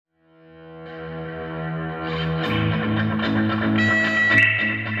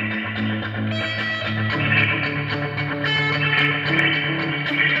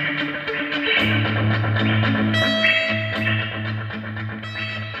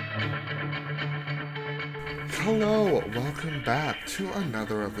Hello, welcome back to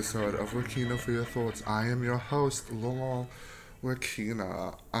another episode of Wakina for Your Thoughts. I am your host, Lowell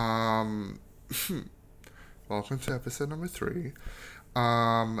Wakina. Welcome to episode number 3.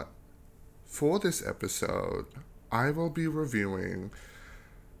 Um, for this episode, I will be reviewing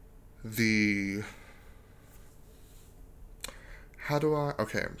the.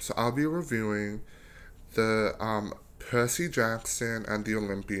 I'll be reviewing the Percy Jackson and the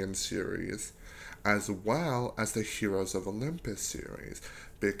Olympians series, as well as the Heroes of Olympus series,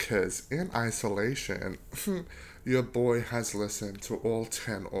 because in isolation, your boy has listened to all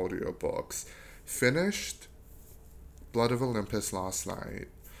 10 audiobooks, finished Blood of Olympus last night,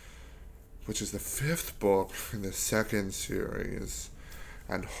 which is the 5th book in the second series,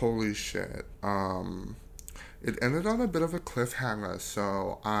 and holy shit, it ended on a bit of a cliffhanger,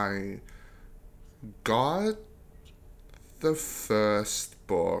 so I got the first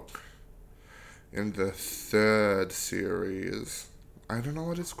book in the 3rd series. I don't know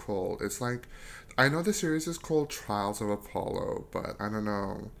what it's called. It's like, I know the series is called Trials of Apollo, but I don't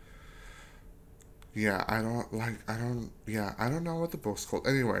know. I don't know what the book's called.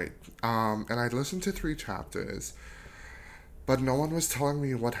 Anyway, and I listened to 3 chapters, but no one was telling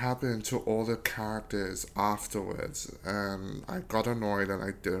me what happened to all the characters afterwards, and I got annoyed and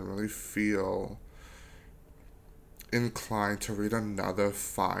I didn't really feel inclined to read another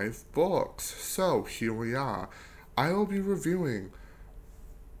 5 books. So here we are. I will be reviewing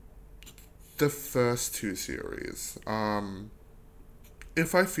the first 2 series.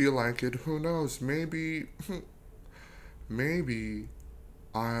 If I feel like it, who knows? Maybe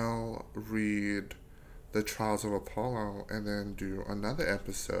I'll read the Trials of Apollo and then do another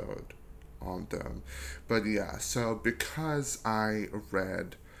episode on them. But yeah, so because I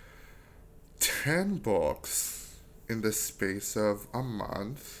read 10 books in the space of a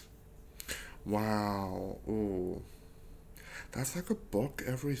month, wow, ooh, that's like a book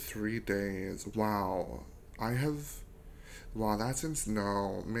every 3 days. Wow, I have, wow,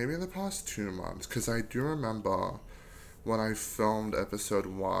 no, maybe the past 2 months, because I do remember when I filmed episode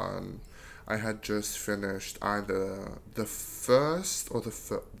 1, I had just finished either the first or the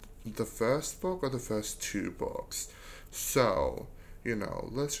first book or the first 2 books. So,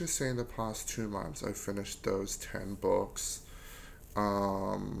 let's just say in the past 2 months I finished those 10 books.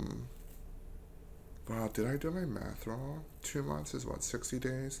 Wow, did I do my math wrong? 2 months is what, 60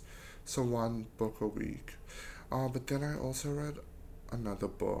 days? So 1 book a week. But then I also read another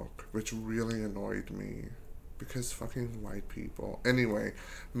book, which really annoyed me. Because fucking white people. Anyway,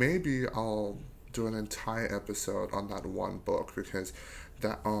 maybe I'll do an entire episode on that 1 book, because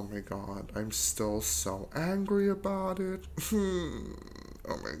oh my god, I'm still so angry about it. Oh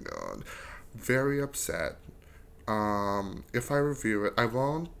my god. Very upset. If I review it, I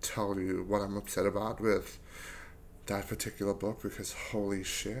won't tell you what I'm upset about with that particular book, because holy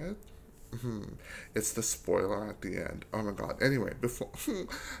shit. It's the spoiler at the end. Oh my god. Anyway,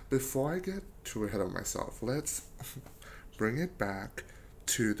 before I get too ahead of myself, let's bring it back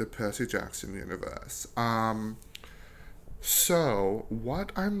to the Percy Jackson universe. So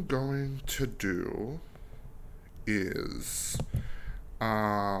what I'm going to do is,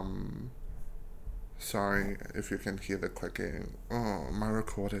 sorry if you can hear the clicking. Oh, my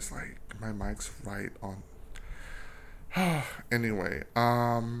record is like, my mic's right on. Anyway,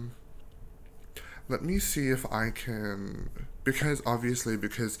 let me see if I can, because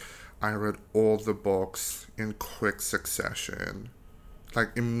I read all the books in quick succession,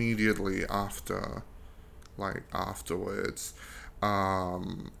 like immediately afterwards.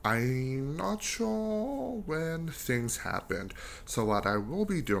 I'm not sure when things happened. So what I will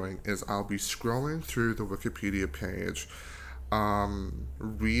be doing is I'll be scrolling through the Wikipedia page,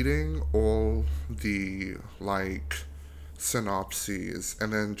 reading all the synopses,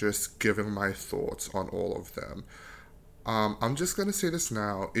 and then just giving my thoughts on all of them. I'm just gonna say this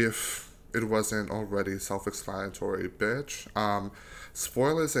now, if it wasn't already self-explanatory, bitch.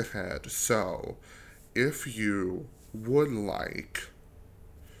 Spoilers ahead. So, if you would like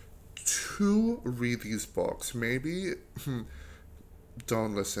to read these books, maybe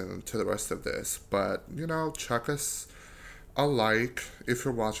don't listen to the rest of this, but check us a like if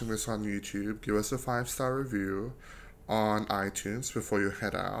you're watching this on YouTube. Give us a 5-star review on iTunes before you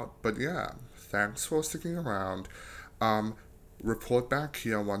head out. But yeah, thanks for sticking around. Report back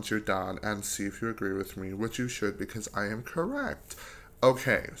here once you're done and see if you agree with me, which you should, because I am correct.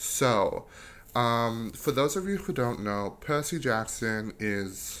 Okay, so for those of you who don't know, Percy Jackson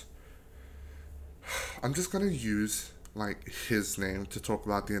is, I'm just gonna use his name to talk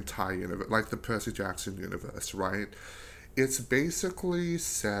about the entire universe, like the Percy Jackson universe, right? It's basically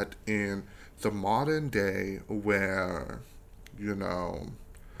set in the modern day where, you know,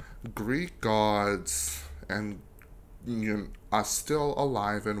 Greek gods and are still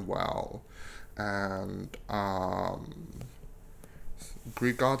alive and well, and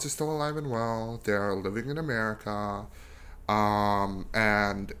Greek gods are still alive and well. They're living in America,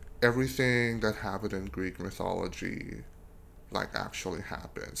 and everything that happened in Greek mythology like actually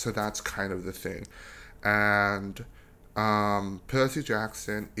happened. So that's kind of the thing, and Percy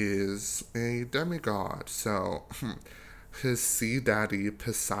Jackson is a demigod. So his sea daddy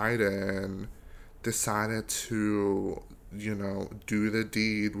Poseidon decided to, do the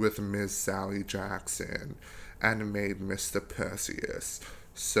deed with Miss Sally Jackson and made Mr. Perseus.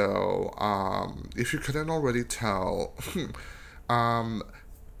 So, if you couldn't already tell, um,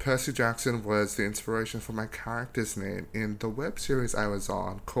 Percy Jackson was the inspiration for my character's name in the web series I was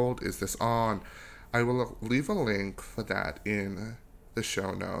on called Is This On? I will leave a link for that in the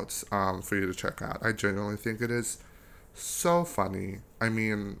show notes for you to check out. I genuinely think it is so funny. I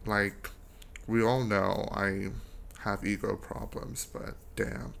mean, like, we all know I have ego problems, but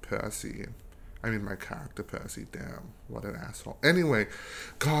damn, Percy. I mean, my character, Percy, damn, what an asshole. Anyway,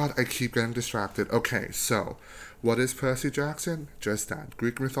 God, I keep getting distracted. Okay, so, what is Percy Jackson? Just that.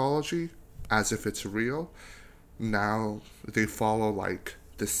 Greek mythology, as if it's real. Now, they follow, like,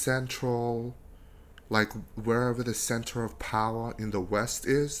 the central, like, wherever the center of power in the West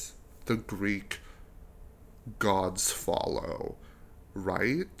is, the Greek gods follow,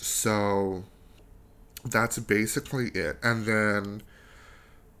 right? So, that's basically it. And then,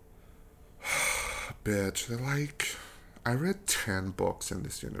 bitch, they're like, I read 10 books in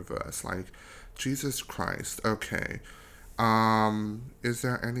this universe. Like, Jesus Christ. Okay. Is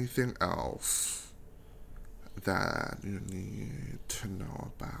there anything else that you need to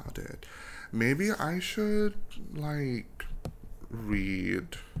know about it? Maybe I should, like,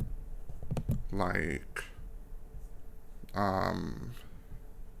 read, like,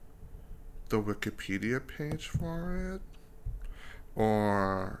 the Wikipedia page for it,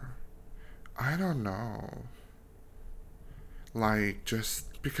 or I don't know, like,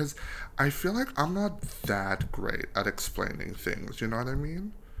 just because I feel like I'm not that great at explaining things, you know what I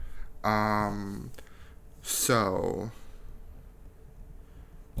mean? So,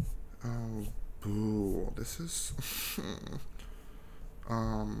 oh, boo, this is,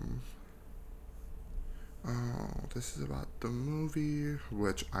 um, this is about the movie,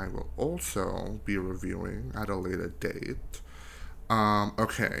 which I will also be reviewing at a later date.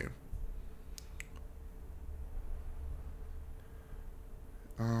 Okay.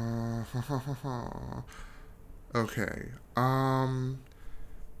 Uh, okay.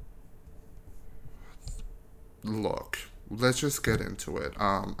 Look, let's just get into it.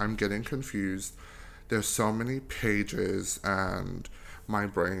 I'm getting confused. There's so many pages, and my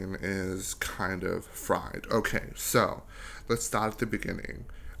brain is kind of fried. Okay, so let's start at the beginning.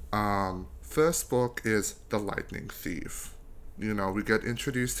 First book is The Lightning Thief. We get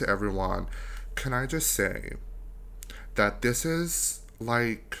introduced to everyone. Can I just say that this is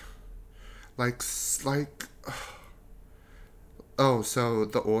like, oh, so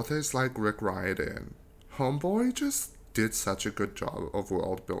the author's like Rick Riordan. Homeboy just did such a good job of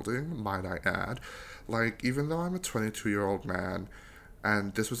world building, might I add. Like, even though I'm a 22-year-old man,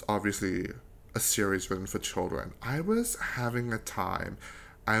 and this was obviously a series written for children, I was having a time.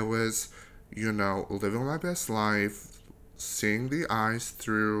 I was, living my best life, seeing the eyes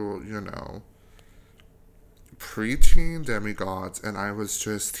through, preteen demigods, and I was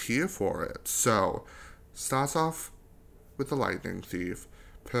just here for it. So, starts off with the Lightning Thief.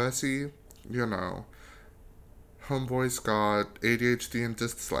 Percy, homeboy's got ADHD and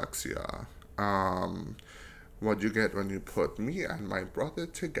dyslexia. What you get when you put me and my brother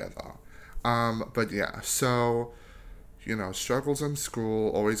together. But yeah, so, struggles in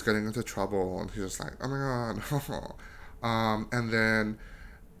school, always getting into trouble, and he's just like, oh my god. And then,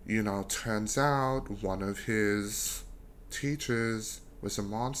 turns out one of his teachers was a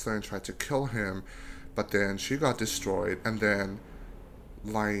monster and tried to kill him, but then she got destroyed, and then,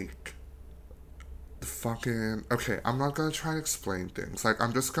 like, okay, I'm not gonna try and explain things. Like,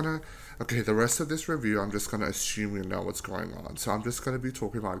 okay, the rest of this review, I'm just gonna assume you know what's going on. So I'm just gonna be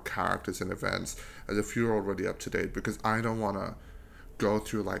talking about characters and events as if you're already up to date, because I don't wanna go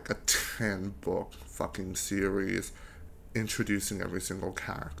through like a 10-book fucking series introducing every single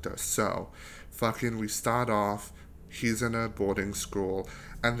character. So, we start off, he's in a boarding school,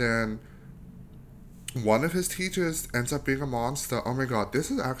 and then one of his teachers ends up being a monster. Oh my god, this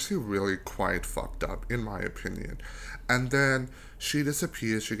is actually really quite fucked up, in my opinion. And then she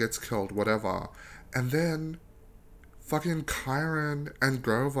disappears, she gets killed, whatever. And then, fucking Kyron and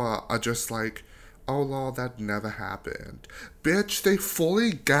Grover are just like, oh lol, that never happened. Bitch, they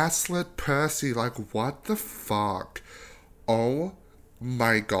fully gaslit Percy. Like, what the fuck? Oh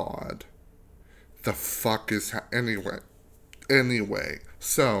my god. The fuck is anyway,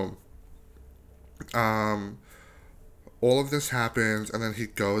 so um all of this happens, and then he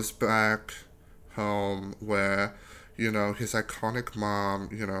goes back home where, his iconic mom,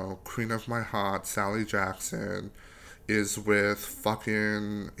 Queen of My Heart, Sally Jackson, is with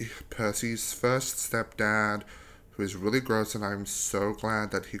fucking Percy's first stepdad, who is really gross, and I'm so glad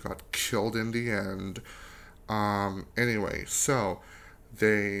that he got killed in the end. Anyway, so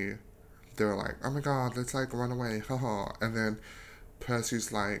they they're like, oh my god, let's like run away, haha. And then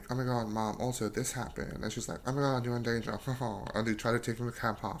Percy's like, oh my god, mom, also this happened. And she's like, oh my god, you're in danger, haha. And they try to take him to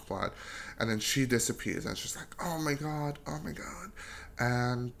Camp Half Blood. And then she disappears, and she's like, oh my god, oh my god.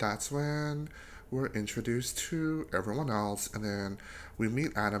 And that's when we're introduced to everyone else. And then we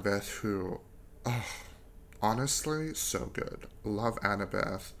meet Annabeth, who, oh, honestly, so good. Love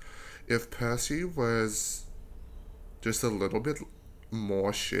Annabeth. If Percy was just a little bit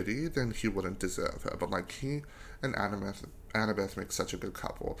more shitty, then he wouldn't deserve her. But like he and Annabeth make such a good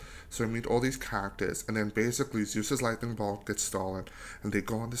couple. So we meet all these characters, and then basically Zeus's lightning bolt gets stolen, and they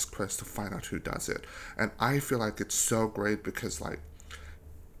go on this quest to find out who does it. And I feel like it's so great because like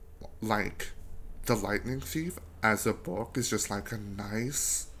the Lightning Thief as a book is just like a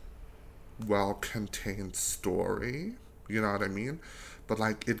nice, well contained story. You know what I mean? But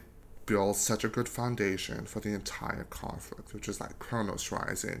like it builds such a good foundation for the entire conflict, which is like Kronos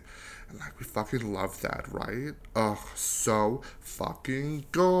Rising. And like we fucking love that, right? Ugh, so fucking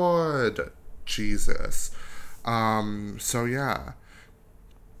good. Jesus. So yeah.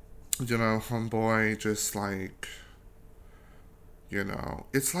 Homeboy just like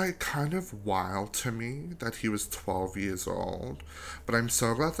it's like kind of wild to me that he was 12 years old. But I'm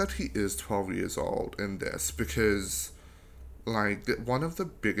so glad that he is 12 years old in this because like one of the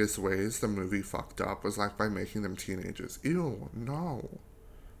biggest ways the movie fucked up was like by making them teenagers. Ew, no.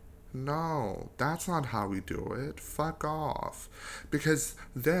 No, that's not how we do it. Fuck off. Because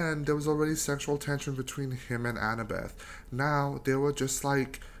then there was already sexual tension between him and Annabeth. Now they were just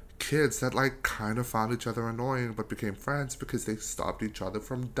like kids that like kind of found each other annoying but became friends because they stopped each other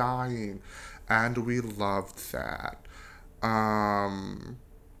from dying. And we loved that.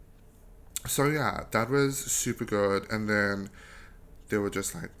 So yeah, that was super good. And then they were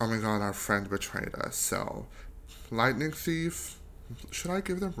just like, oh my god, our friend betrayed us. So, Lightning Thief, should I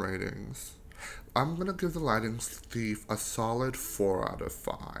give them ratings? I'm gonna give the Lightning Thief a solid 4 out of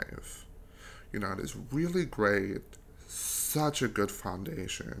 5. It is really great. Such a good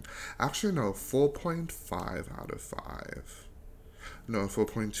foundation. Actually, no, 4.5 out of 5. No,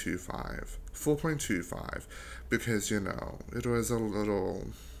 4.25. 4.25. Because, it was a little.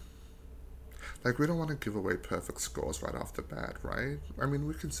 Like, we don't want to give away perfect scores right off the bat, right? I mean,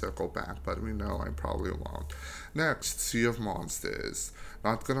 we can circle back, but we know I probably won't. Next, Sea of Monsters.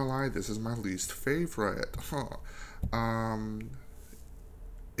 Not gonna lie, this is my least favorite.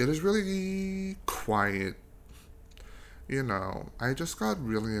 It is really quiet. I just got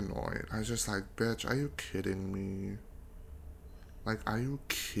really annoyed. I was just like, bitch, are you kidding me? Like, are you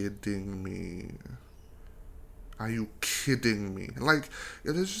kidding me? Are you kidding me? Like,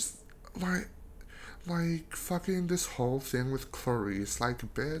 it is just, like fucking this whole thing with Clarice, like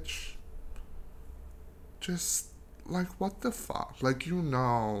bitch, just like what the fuck, like you're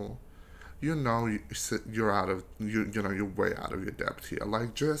out of you're way out of your depth here,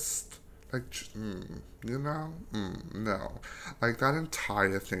 like just like no, like that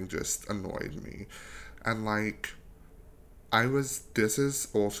entire thing just annoyed me, and like this is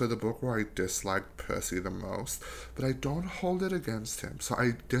also the book where I disliked Percy the most, but I don't hold it against him. So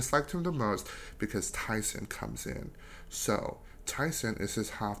I disliked him the most because Tyson comes in. So Tyson is his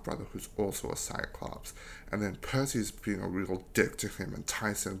half brother who's also a Cyclops. And then Percy's being a real dick to him, and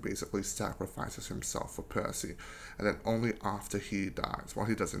Tyson basically sacrifices himself for Percy. And then only after he dies, well,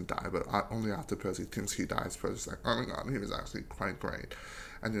 he doesn't die, but only after Percy thinks he dies, Percy's like, oh my god, he was actually quite great.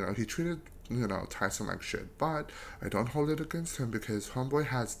 And, he treated Tyson like shit. But I don't hold it against him because Homeboy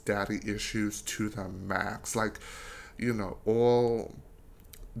has daddy issues to the max. Like, all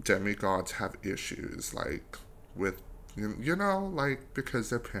demigods have issues, like, with, like, because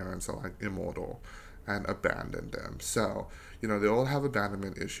their parents are, like, immortal and abandoned them. So, they all have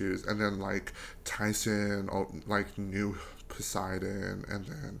abandonment issues. And then, like, Tyson, like, knew Poseidon, and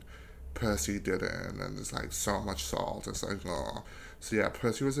then Percy didn't. And there's, like, so much salt. It's like, oh. So yeah,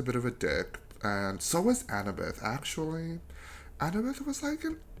 Percy was a bit of a dick, and so was Annabeth, actually. Annabeth was like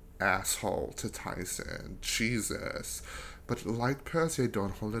an asshole to Tyson. Jesus. But like Percy, I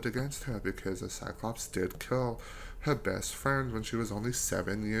don't hold it against her because the Cyclops did kill her best friend when she was only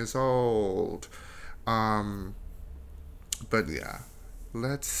 7 years old. Um, but yeah,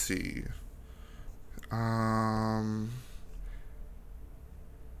 let's see. Um,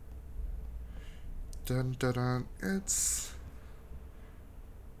 dun dun dun. It's.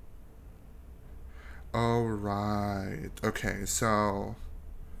 Oh, right. Okay, so.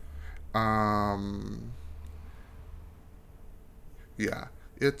 Um, yeah,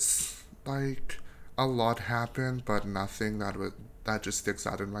 it's like a lot happened, but nothing that just sticks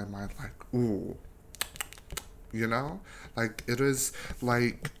out in my mind. Like, ooh, you know, like it is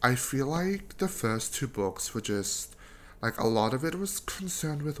like I feel like the first two books were just like a lot of it was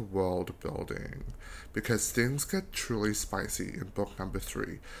concerned with world building because things get truly spicy in book number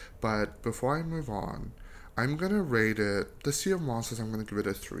three. But before I move on, I'm gonna rate it. The Sea of Monsters. I'm gonna give it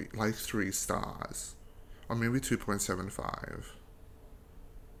a three, like 3 stars, or maybe 2.75.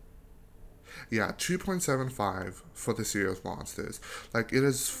 Yeah, 2.75 for the Sea of Monsters. Like it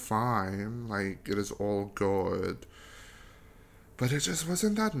is fine. Like it is all good. But it just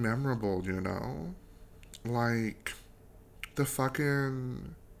wasn't that memorable, you know? Like, the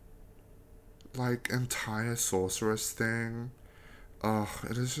fucking, like, entire sorceress thing. Ugh,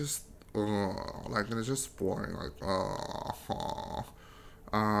 it is just, ugh, like, it is just boring. Like, ugh.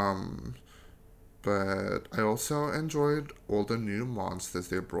 Um, but I also enjoyed all the new monsters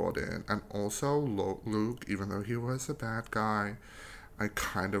they brought in. And also, Luke, even though he was a bad guy, I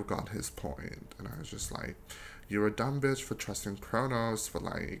kind of got his point, and I was just like, "You're a dumb bitch for trusting Kronos, but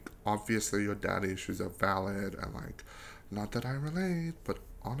like, obviously your daddy issues are valid, and like, not that I relate, but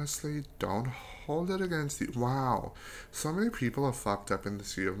honestly, don't hold it against you." Wow, so many people are fucked up in the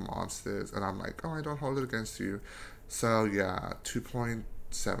Sea of Monsters, and I'm like, "Oh, I don't hold it against you." So yeah, 2.75.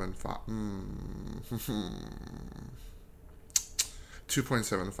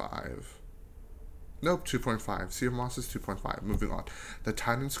 2.75. Nope, 2.5. Sea of Monsters 2.5. Moving on. The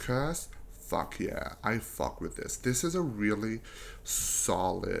Titan's Curse? Fuck yeah. I fuck with this. This is a really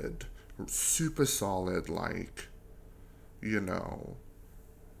solid, super solid, like, you know,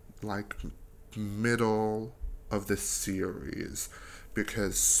 like middle of the series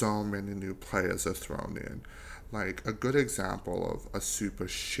because so many new players are thrown in. Like a good example of a super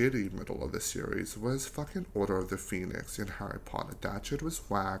shitty middle of the series was fucking Order of the Phoenix in Harry Potter. That shit was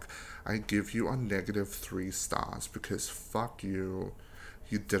whack. I give you a negative 3 stars because fuck you.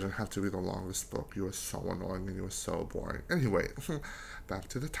 You didn't have to be the longest book. You were so annoying and you were so boring. Anyway, back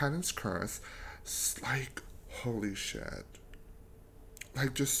to the Titan's Curse. Like, holy shit.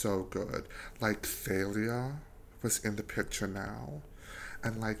 Like, just so good. Like, Thalia was in the picture now.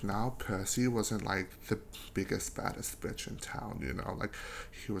 And like now Percy wasn't like the biggest baddest bitch in town, you know. Like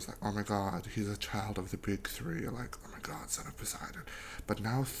he was like, oh my god, he's a child of the big three. Like, oh my god, son of Poseidon. But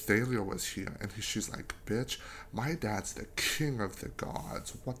now Thalia was here, and she's like, bitch, my dad's the king of the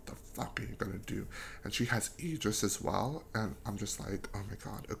gods. What the fuck are you gonna do? And she has Aegis as well, and I'm just like, oh my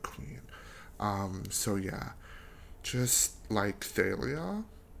god, a queen. So yeah, just like Thalia,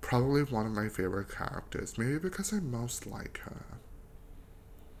 probably one of my favorite characters. Maybe because I most like her.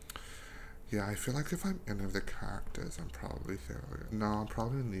 Yeah, I feel like if I'm any of the characters, I'm probably failure. No, I'm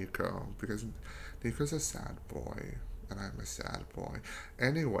probably Nico because Nico's a sad boy, and I'm a sad boy.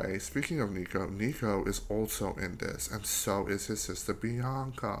 Anyway, speaking of Nico, Nico is also in this, and so is his sister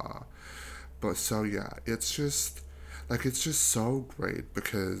Bianca. But so yeah, it's just so great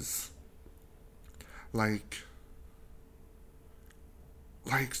because like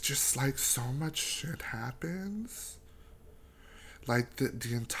just like so much shit happens, like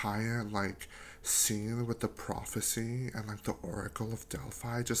the entire like scene with the prophecy and like the Oracle of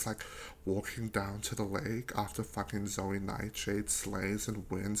Delphi just like walking down to the lake after fucking Zoe Nightshade slays and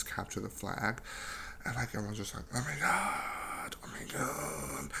wins capture the flag, and like everyone's just like, oh my god, oh my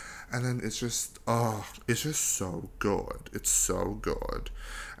god. And then it's just so good. It's so good.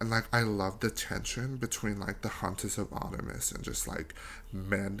 And like I love the tension between like the hunters of Artemis and just like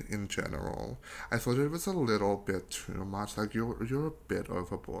men in general. I thought it was a little bit too much. Like you're a bit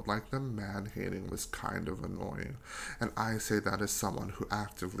overboard. Like the man hating was kind of annoying. And I say that as someone who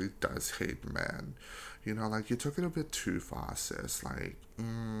actively does hate men. You know, like you took it a bit too far, sis. Like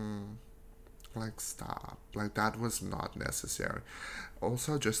stop. Like that was not necessary.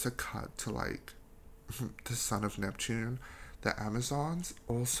 Also, just a cut to like the son of Neptune, the Amazons.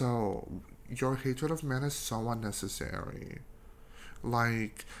 Also, your hatred of men is so unnecessary.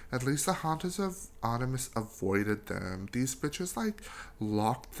 Like, at least the Hunters of Artemis avoided them. These bitches, like,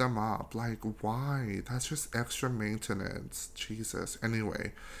 locked them up. Like, why? That's just extra maintenance. Jesus.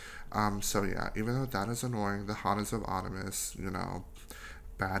 Anyway, so yeah, even though that is annoying, the Hunters of Artemis,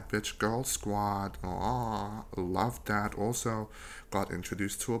 Bad Bitch Girl Squad. Aw, love that. Also, got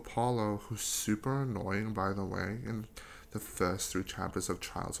introduced to Apollo, who's super annoying, by the way, in the first three chapters of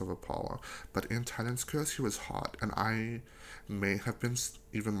Trials of Apollo. But in Titan's Curse, he was hot, and I may have been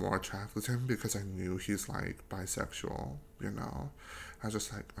even more attracted to him because I knew he's like bisexual. I was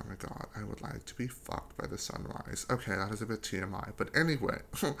just like, oh my god, I would like to be fucked by the sunrise. Okay, that is a bit TMI, but anyway.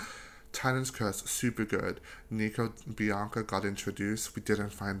 Titan's Curse, super good. Nico, Bianca got introduced. We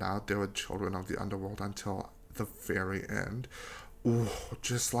didn't find out they were children of the underworld until the very end. Ooh,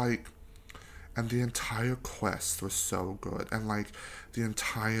 just like, and the entire quest was so good. And like, the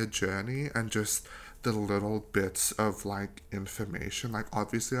entire journey and just the little bits of like information. Like,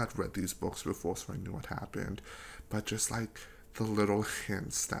 obviously, I'd read these books before, so I knew what happened. But just like, the little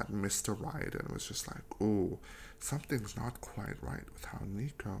hints that Mr. Ryden was just like, ooh, something's not quite right with how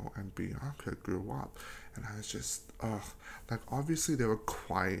Nico and Bianca grew up. And I was just, ugh. Like, obviously, they were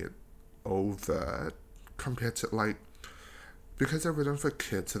quite overt compared to, like, because they're written for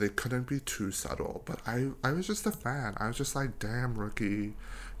kids, so they couldn't be too subtle. But I was just a fan. I was just like, damn, rookie,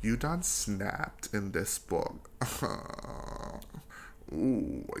 you done snapped in this book.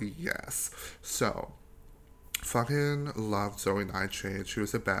 Ooh, yes. So, fucking loved Zoe Nightshade. She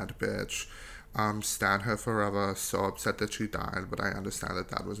was a bad bitch. Stan her forever. So upset that she died, but I understand that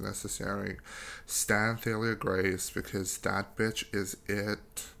that was necessary. Stan Thalia Grace because that bitch is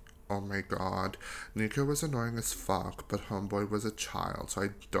it. Oh my god. Nico was annoying as fuck, but Homeboy was a child, so I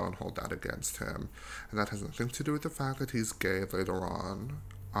don't hold that against him. And that has nothing to do with the fact that he's gay later on.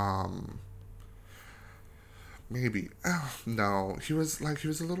 Maybe. No, he was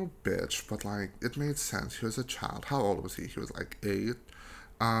a little bitch, but like, it made sense. He was a child. How old was he? He was like 8.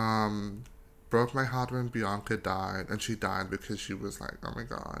 Um, Broke my heart when Bianca died, and she died because she was like, oh my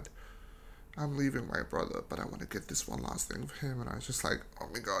god, I'm leaving my brother, but I want to get this one last thing for him. And I was just like, oh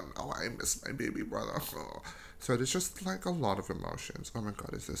my god, no, I miss my baby brother. So there's just like a lot of emotions. Oh my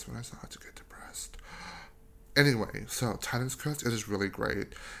god, is this when I start to get depressed? Anyway, so Titan's Curse, it is really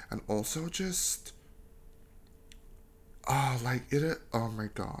great. And also just, oh my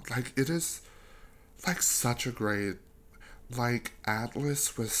god, like, it is like such a great, like,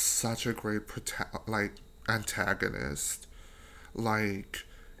 Atlas was such a great, antagonist. Like,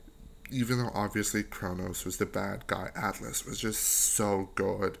 even though obviously Kronos was the bad guy, Atlas was just so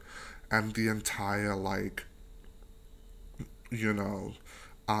good. And the entire, like, you know,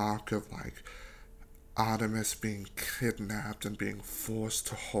 arc of, like, Artemis being kidnapped and being forced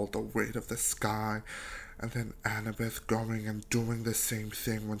to hold the weight of the sky, and then Annabeth going and doing the same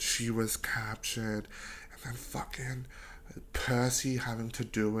thing when she was captured, and then fucking Percy having to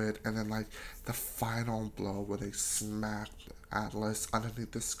do it, and then like the final blow where they smacked Atlas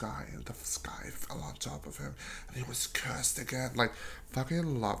underneath the sky and the sky fell on top of him and he was cursed again. Like,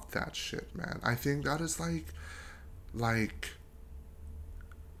 fucking love that shit, man. I think that is like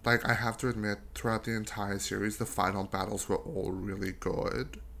I have to admit, throughout the entire series, the final battles were all really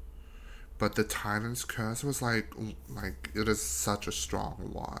good. But the Titan's Curse was like it is such a strong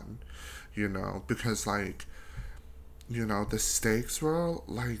one, because the stakes were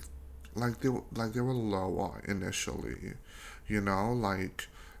like they were lower initially, you know,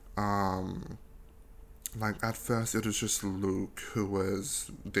 um like at first it was just Luke who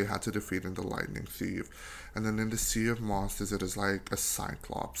was they had to defeat in the Lightning Thief, and then in the Sea of Monsters it is like a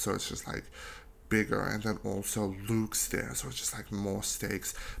Cyclops, so it's just like bigger, and then also Luke's there, so it's just like more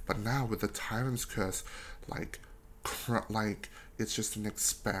stakes. But now with the Tyrant's Curse, like it's just an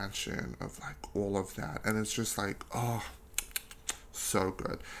expansion of like all of that, and it's just like, oh, so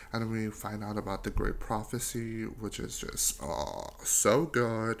good. And then we find out about the Great Prophecy, which is just, oh, so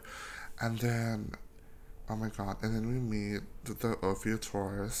good. And then, oh my god, and then we meet the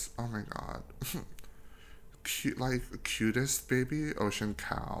Ophiuchorus. Oh my god. Cute, like, cutest baby ocean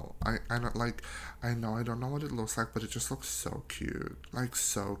cow. I don't like, I know I don't know what it looks like, but it just looks so cute. Like,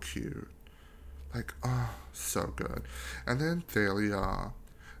 so cute. Like, oh, so good. And then Thalia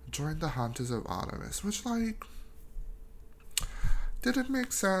joined the Hunters of Artemis, which, like, did it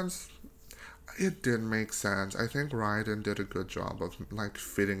make sense? It did make sense. I think Ryden did a good job of, like,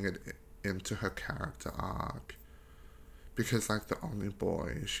 fitting it into her character arc. Because, like, the only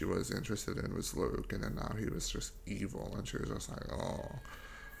boy she was interested in was Luke, and then now he was just evil, and she was just like, oh,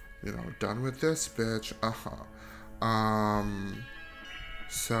 done with this, bitch.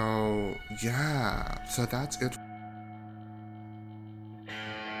 So, yeah. So that's it.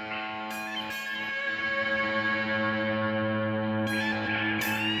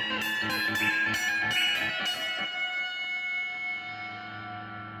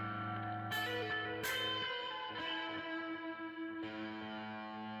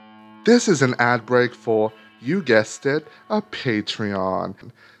 This is an ad break for, you guessed it, a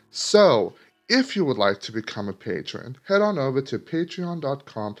Patreon. So, if you would like to become a patron, head on over to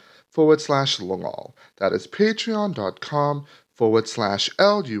patreon.com/Lungol. That is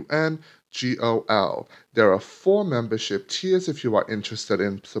patreon.com/LUNGOL. There are 4 membership tiers if you are interested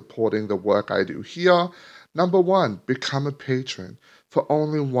in supporting the work I do here. Number 1, become a patron for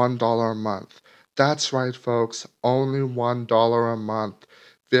only $1 a month. That's right, folks, only $1 a month.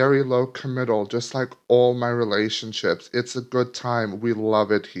 Very low committal, just like all my relationships. It's a good time. We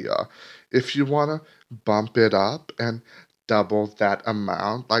love it here. If you want to bump it up and double that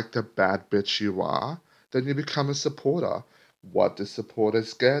amount, like the bad bitch you are, then you become a supporter. What do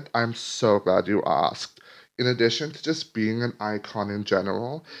supporters get? I'm so glad you asked. In addition to just being an icon in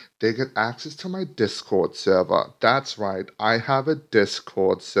general, they get access to my Discord server. That's right, I have a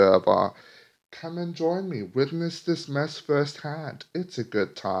Discord server. Come and join me. Witness this mess firsthand. It's a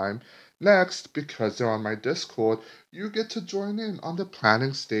good time. Next, because they're on my Discord, you get to join in on the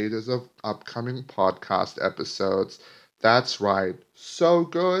planning stages of upcoming podcast episodes. That's right. So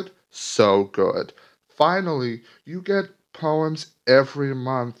good, so good. Finally, you get poems every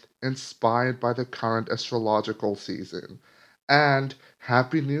month inspired by the current astrological season. And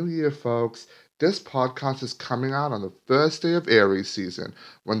Happy New Year, folks. This podcast is coming out on the first day of Aries season,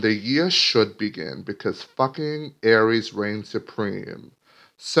 when the year should begin, because fucking Aries reigns supreme.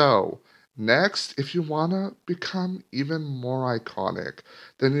 So, next, if you wanna become even more iconic,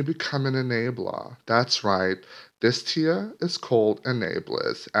 then you become an enabler. That's right. This tier is called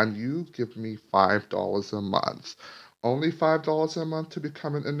Enablers, and you give me $5 a month. Only $5 a month to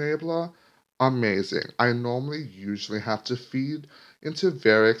become an enabler? Amazing. I normally usually have to feed into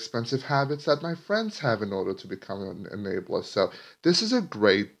very expensive habits that my friends have in order to become an enabler. So this is a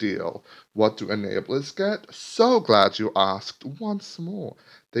great deal. What do enablers get? So glad you asked once more.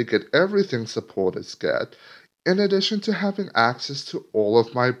 They get everything supporters get. In addition to having access to all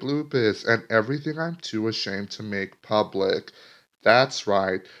of my bloopers and everything I'm too ashamed to make public. That's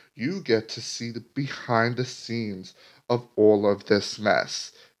right, you get to see the behind the scenes of all of this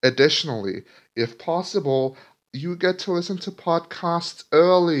mess. Additionally, if possible, you get to listen to podcasts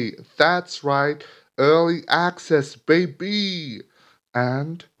early. That's right, early access, baby.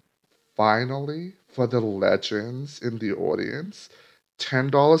 And finally, for the legends in the audience,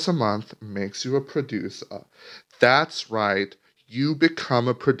 $10 a month makes you a producer. That's right, you become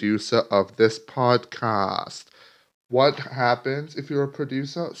a producer of this podcast. What happens if you're a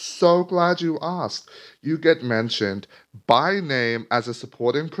producer? So glad you asked. You get mentioned by name as a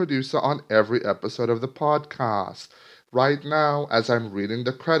supporting producer on every episode of the podcast. Right now, as I'm reading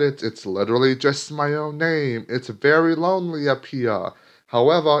the credits, it's literally just my own name. It's very lonely up here.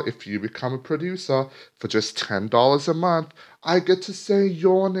 However, if you become a producer for just $10 a month, I get to say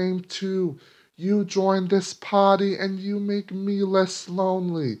your name too. You join this party and you make me less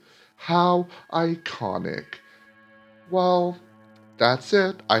lonely. How iconic. Well, that's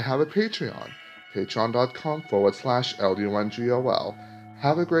it. I have a Patreon. Patreon.com/LUNGOL.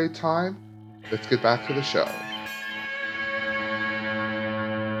 Have a great time. Let's get back to the show.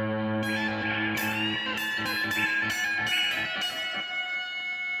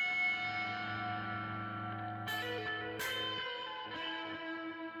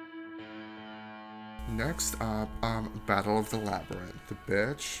 Next up, Battle of the Labyrinth. The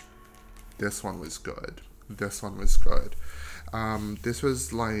bitch. This one was good. This one was good. This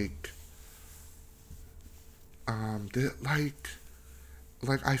was like I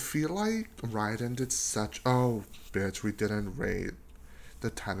feel like Raiden did such. Oh, bitch, we didn't rate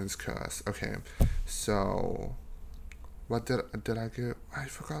the Titan's Curse. Okay, so what did I give? I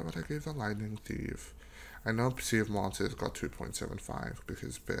forgot what I gave the Lightning Thief. I know Sea of Monsters got 2.75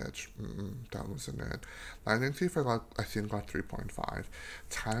 because bitch, that wasn't it. Lightning Thief I think got 3.5.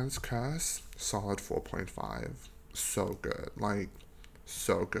 Titan's Curse solid 4.5. So good, like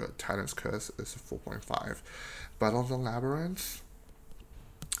so good. Titan's Curse is a 4.5. Battle of the Labyrinth,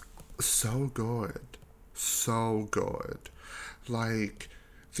 so good, so good. Like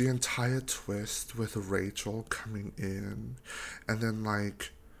the entire twist with Rachel coming in, and then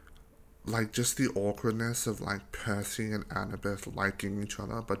like just the awkwardness of like Percy and Annabeth liking each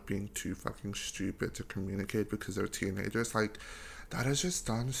other but being too fucking stupid to communicate because they're teenagers. Like that is just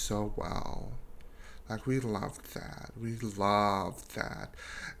done so well. Like we loved that. We loved that.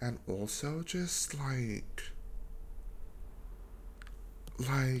 And also just the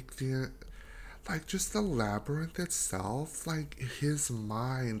like just the labyrinth itself, like his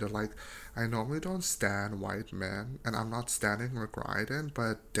mind, like I normally don't stand white men, and I'm not standing Rick Ryden,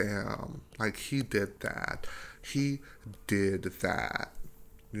 but damn, like he did that. He did that.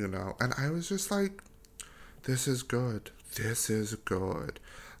 you know? And I was just like, this is good. This is good.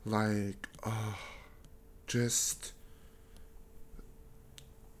 Like, oh, just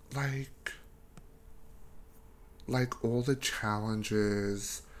like all the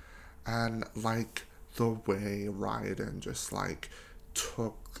challenges and like the way Ryden just like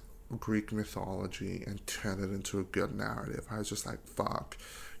took Greek mythology and turned it into a good narrative. I was just like, fuck.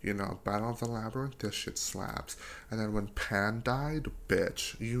 You know, Battle of the Labyrinth, this shit slaps. And then when Pan died,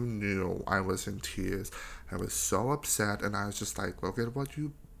 bitch, you knew I was in tears. I was so upset, and I was just like, look at what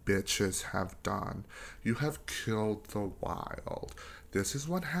you bitches have done. You have killed the wild. This is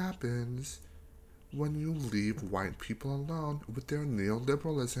what happens when you leave white people alone with their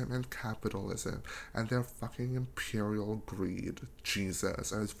neoliberalism and capitalism and their fucking imperial greed.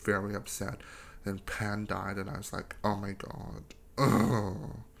 Jesus, I was very upset. Then Pan died, and I was like, oh my god. Oh,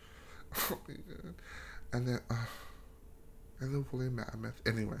 oh my god. And then, and the woolly mammoth.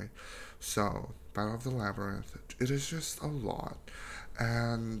 Anyway, so, Battle of the Labyrinth, it is just a lot.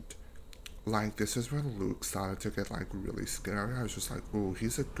 And like this is when Luke started to get like really scary. I was just like, ooh,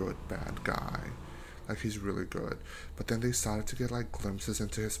 he's a good bad guy. Like he's really good. But then they started to get like glimpses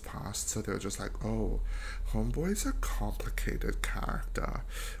into his past, so they were just like, oh, Homeboy's a complicated character.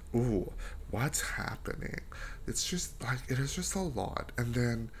 Ooh, what's happening? It's just like it is just a lot. And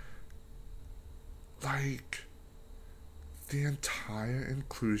then like the entire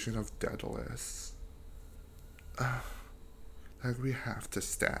inclusion of Daedalus. Like we have to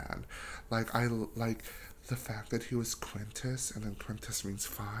stand. Like I like the fact that he was Quintus and then Quintus means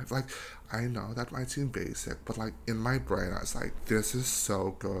five. Like I know that might seem basic, but like in my brain I was like, this is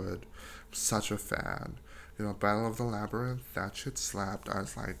so good. I'm such a fan. You know, Battle of the Labyrinth, that shit slapped. I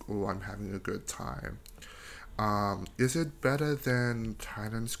was like, oh, I'm having a good time. Is it better than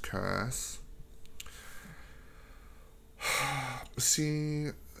Titan's Curse? See,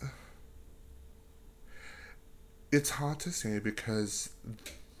 it's hard to say because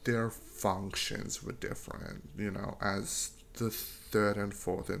their functions were different, you know, as the third and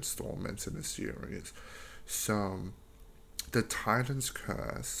fourth installments in the series. So, the Titan's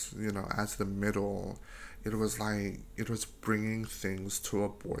Curse, you know, as the middle, it was like, it was bringing things to a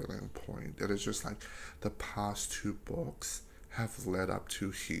boiling point. It is just like the past two books have led up to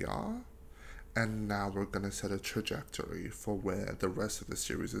here, and now we're gonna set a trajectory for where the rest of the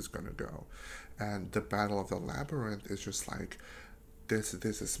series is gonna go. And the Battle of the Labyrinth is just like there's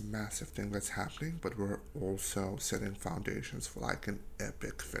this massive thing that's happening, but we're also setting foundations for like an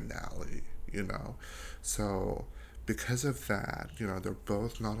epic finale, you know? So because of that, you know, they're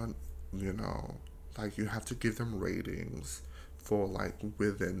both not on, you know, like you have to give them ratings for like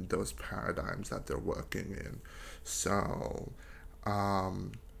within those paradigms that they're working in. So,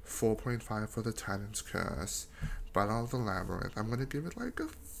 4.5 for the Titan's Curse, Battle of the Labyrinth. I'm gonna give it like a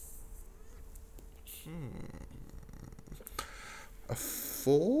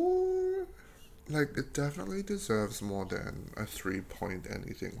 4. Like it definitely deserves more than a 3 point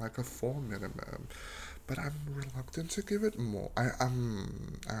anything, like a 4 minimum. But I'm reluctant to give it more.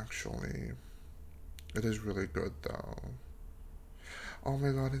 I'm actually. It is really good though. Oh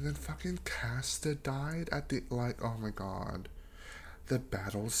my god, and then fucking Casta died at the like. Oh my god, the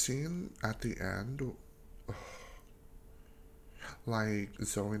battle scene at the end, like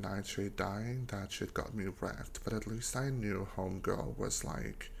Zoe Nightshade dying, that shit got me wrecked. But at least I knew Homegirl was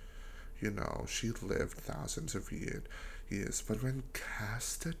like, you know, she lived thousands of years. But when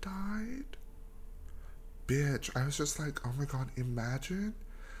Casta died, bitch, I was just like, oh my god, imagine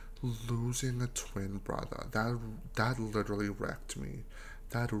losing a twin brother. That literally wrecked me.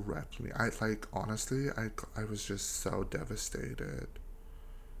 That wrecked me. I like honestly, I was just so devastated.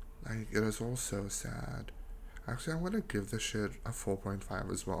 Like it was all so sad. Actually, I'm gonna give this shit a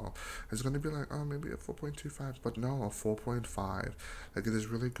 4.5 as well. It's gonna be like, oh, maybe a 4.25, but no, a 4.5. Like, it is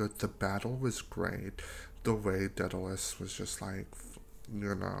really good. The battle was great. The way Daedalus was just like,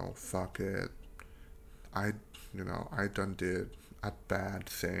 you know, fuck it. I, I done did a bad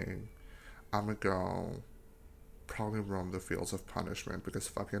thing. I'ma go probably roam the fields of punishment because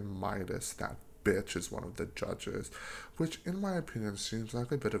fucking Midas, that bitch, is one of the judges, which in my opinion seems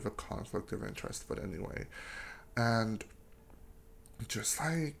like a bit of a conflict of interest, but anyway. And just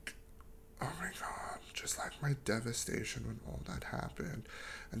like, oh my god, just like my devastation when all that happened,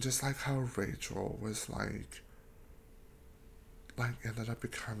 and just like how Rachel was like ended up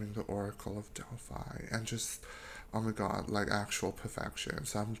becoming the Oracle of Delphi, and just, oh my god, like actual perfection.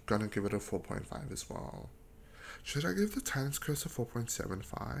 So I'm gonna give it a 4.5 as well. Should I give the Titan's Curse a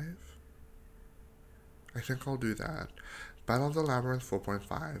 4.75? I think I'll do that. Battle of the Labyrinth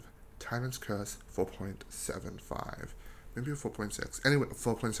 4.5, Titan's Curse 4.75. maybe a 4.6. Anyway,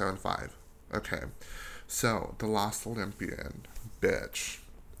 4.75. Okay. So, The Last Olympian. Bitch.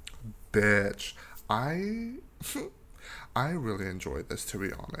 Bitch. I I really enjoyed this, to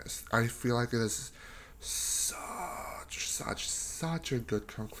be honest. I feel like it is such a good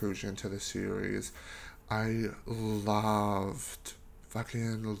conclusion to the series. I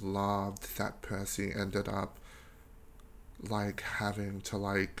fucking loved that Percy ended up like having to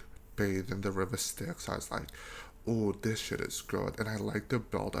like bathe in the river Styx. I was like, oh, this shit is good. And I like the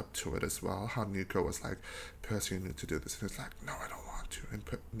build up to it as well. How Nico was like, Percy, you need to do this. And he's like, no, I don't want to. And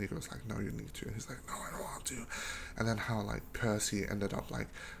Nico was like, no, you need to. And he's like, no, I don't want to. And then how like Percy ended up like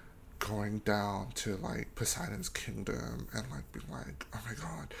going down to like Poseidon's kingdom and like being like, oh my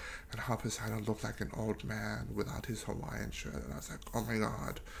god. And how Poseidon looked like an old man without his Hawaiian shirt. And I was like, oh my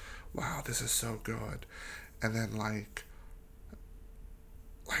god, wow, this is so good. And then like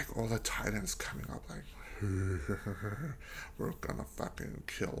all the titans coming up like we're gonna fucking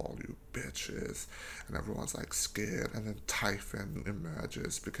kill all you bitches, and everyone's like scared, and then Typhon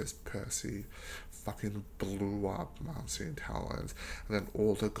emerges because Percy fucking blew up Mount St. Helens, and then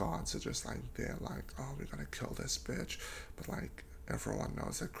all the gods are just like they're like, oh, we're gonna kill this bitch, but like everyone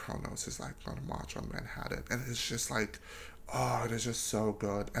knows that Kronos is like gonna march on Manhattan, and it's just like, oh, it is just so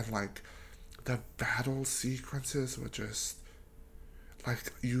good, and like the battle sequences were just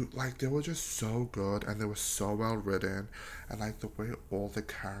they were just so good, and they were so well written, and like the way all the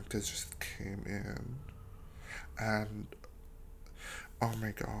characters just came in, and oh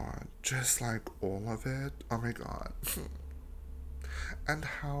my god, just like all of it, oh my god. And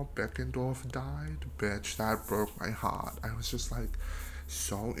how Beckendorf died, bitch, that broke my heart. I was just like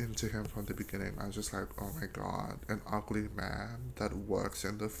so into him from the beginning. I was just like, oh my god, an ugly man that works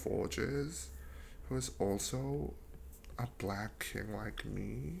in the forges who is also a black king like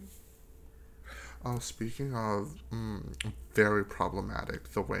me. Oh, speaking of very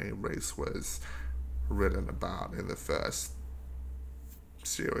problematic, the way race was written about in the first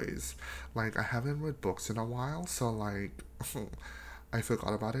series. Like, I haven't read books in a while, so like, I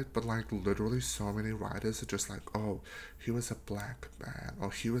forgot about it, but like, literally, so many writers are just like, oh, he was a black man,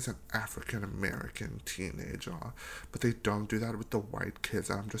 or he was an African American teenager, but they don't do that with the white kids,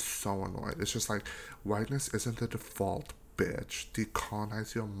 and I'm just so annoyed. It's just like, whiteness isn't the default, bitch.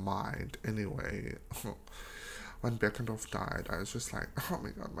 Decolonize your mind. Anyway, when Beckendorf died, I was just like, oh my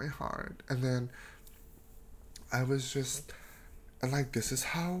god, my heart. And then I was just, and like, this is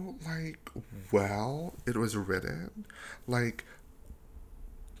how, like, well it was written. Like,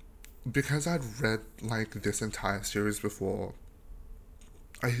 because I'd read, like, this entire series before,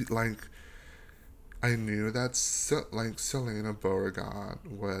 like, I knew that, like, Selena Beauregard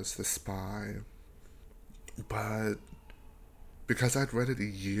was the spy, but because I'd read it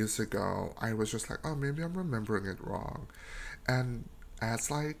years ago, I was just like, oh, maybe I'm remembering it wrong. And as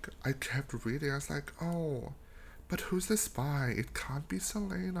like I kept reading, I was like, oh, but who's the spy? It can't be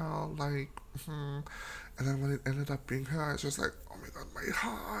Selena. Like, and then when it ended up being her, I was just like, oh my god, my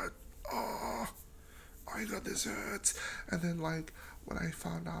heart. Oh, oh my god, this hurts. And then like when I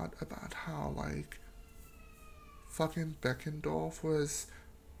found out about how like fucking Beckendorf was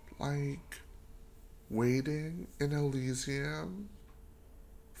like waiting in Elysium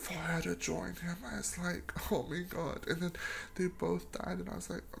for her to join him. I was like, oh my god. And then they both died, and I was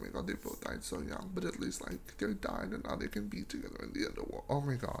like, oh my god, they both died so young, but at least like they died and now they can be together in the underworld. Oh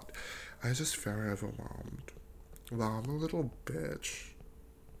my god. I was just very overwhelmed. Wow, I'm a little bitch.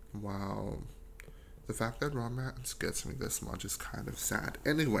 Wow. The fact that romance gets me this much is kind of sad.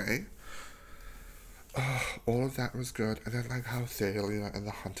 Anyway, all of that was good, and then like how Thalia and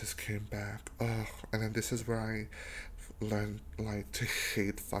the hunters came back. And then this is where I learned like to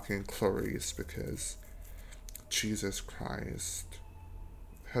hate fucking Clarice because Jesus Christ,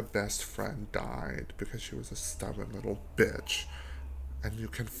 her best friend died because she was a stubborn little bitch. And you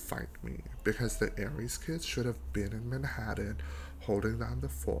can fight me because the Ares kids should have been in Manhattan holding down the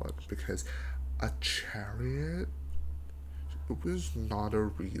fort because a chariot was not a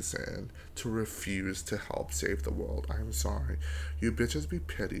reason to refuse to help save the world. I'm sorry. You bitches be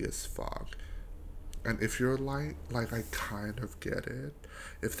petty as fuck. And if you're like I kind of get it.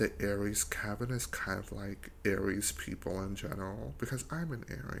 If the Aries cabin is kind of like Aries people in general, because I'm an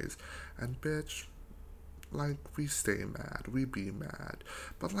Aries, and bitch, like we stay mad, we be mad,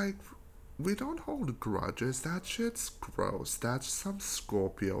 but like we don't hold grudges. That shit's gross. That's some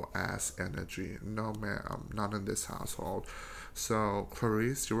Scorpio ass energy. No, ma'am, not in this household. So,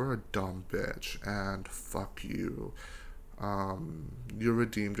 Clarice, you were a dumb bitch, and fuck you. You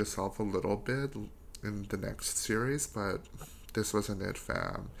redeemed yourself a little bit in the next series, but This wasn't it,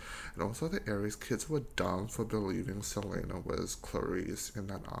 fam. And also the Aries kids were dumb for believing Selena was Clarice in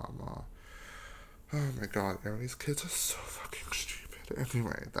that armor. Oh my god, Aries kids are so fucking stupid.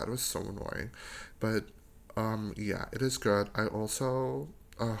 Anyway, that was so annoying. But, yeah, it is good. I also,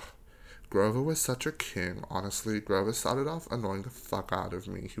 Grover was such a king, honestly. Grover started off annoying the fuck out of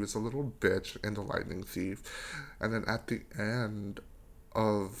me. He was a little bitch in The Lightning Thief. And then at the end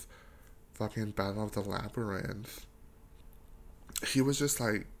of fucking Battle of the Labyrinth, he was just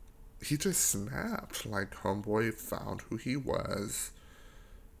like, he just snapped. Like, Homeboy found who he was.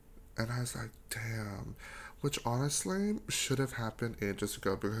 And I was like, damn. Which honestly should have happened ages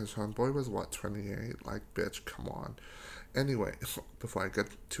ago because Homeboy was what, 28? Like, bitch, come on. Anyway, before I get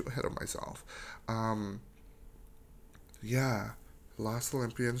too ahead of myself, yeah, Last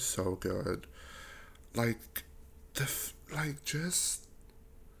Olympian so good. Like, just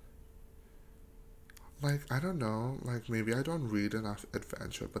like I don't know, like maybe I don't read enough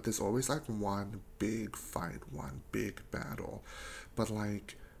adventure, but there's always like one big fight, one big battle, but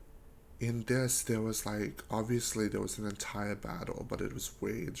like in this there was like obviously there was an entire battle but it was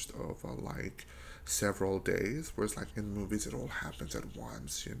waged over like several days, whereas like in movies it all happens at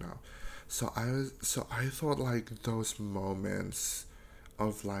once, you know. So I thought like those moments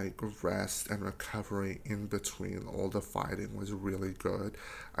of like rest and recovery in between all the fighting was really good.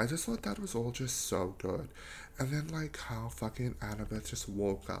 I just thought that was all just so good. And then like how fucking Annabeth just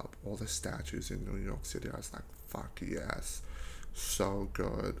woke up all the statues in New York City. I was like, fuck yes. So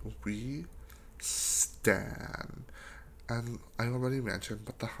good. We stan. And I already mentioned,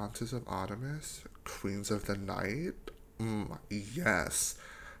 but the Hunters of Artemis, Queens of the Night, yes.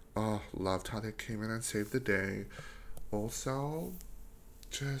 Oh, loved how they came in and saved the day. Also,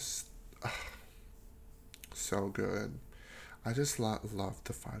 just so good. I just loved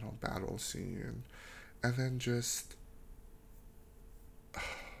the final battle scene. And then just,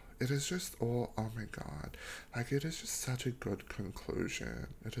 it is just all, oh my god. Like, it is just such a good conclusion.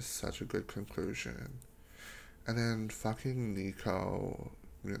 It is such a good conclusion. And then fucking Nico,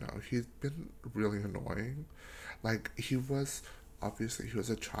 you know, he's been really annoying. Like, obviously, he was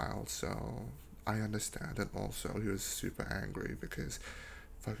a child, so I understand. And also, he was super angry because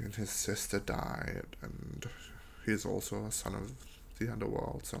fucking his sister died, and he's also a son of the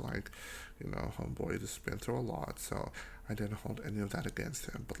underworld, so like, you know, Homeboy just been through a lot, so I didn't hold any of that against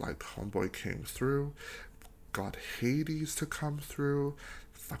him. But like, Homeboy came through, got Hades to come through,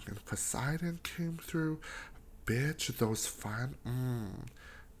 fucking Poseidon came through. Bitch, those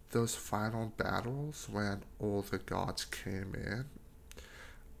final battles when all the gods came in,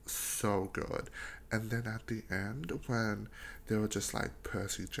 so good. And then at the end, when they were just like,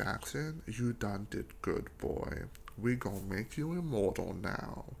 Percy Jackson, you done did good, boy. We gonna make you immortal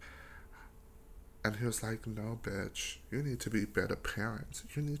now. And he was like, no, bitch, you need to be better parents.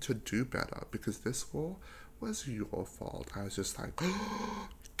 You need to do better because this war was your fault. I was just like,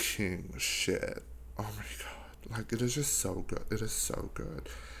 king shit. Oh my god. Like, it is just so good. It is so good.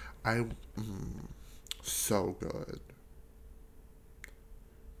 I, so good.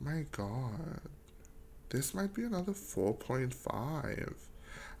 My god. This might be another 4.5.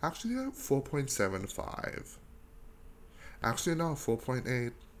 Actually, 4.75. Actually, no,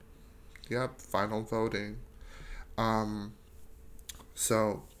 4.8. Yep, final voting. Um,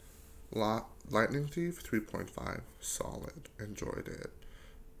 so, Lightning Thief, 3.5. Solid. Enjoyed it.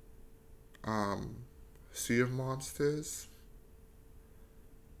 Sea of Monsters,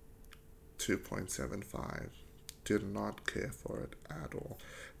 2.75. Did not care for it at all.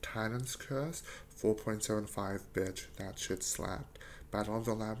 Titan's Curse, 4.75, bitch. That shit slapped. Battle of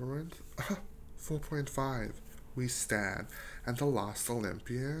the Labyrinth, 4.5. We stand. And The Last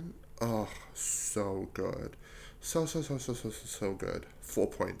Olympian, oh, so good. So good.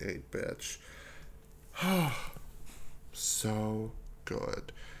 4.8, bitch. So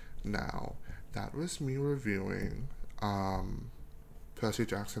good. Now, that was me reviewing Percy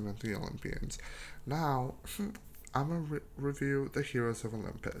Jackson and the Olympians. Now, I'm going to review the Heroes of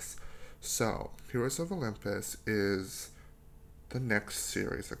Olympus. So, Heroes of Olympus is the next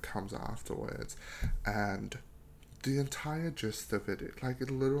series that comes afterwards. And the entire gist of it, it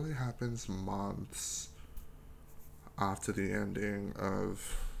literally happens months after the ending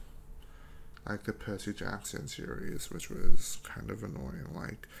of, like, the Percy Jackson series, which was kind of annoying.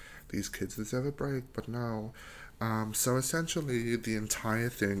 Like, these kids deserve a break, but no. So essentially, the entire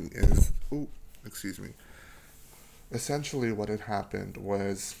thing is... Ooh, excuse me. Essentially, what had happened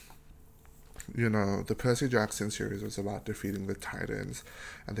was, you know, the Percy Jackson series was about defeating the Titans,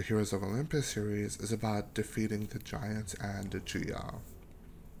 and the Heroes of Olympus series is about defeating the Giants and Aegea.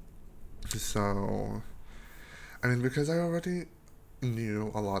 So, I mean, because I already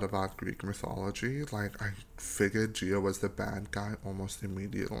knew a lot about Greek mythology, like, I figured Geo was the bad guy almost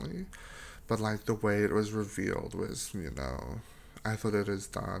immediately. But, like, the way it was revealed was, I thought it is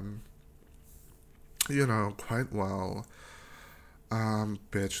done, quite well.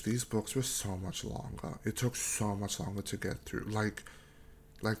 Bitch, these books were so much longer. It took so much longer to get through. Like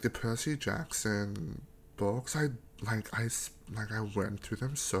the Percy Jackson books, I went through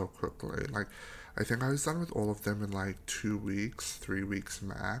them so quickly. Like, I think I was done with all of them in like 2 weeks, 3 weeks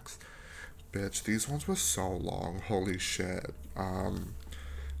max. Bitch, these ones were so long. Holy shit.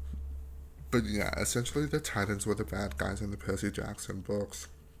 But yeah, essentially the Titans were the bad guys in the Percy Jackson books.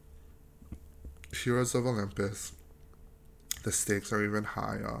 Heroes of Olympus, the stakes are even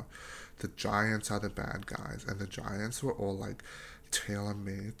higher. The giants are the bad guys, and the giants were all like tailor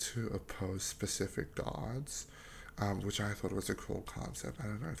made to oppose specific gods, which I thought was a cool concept. I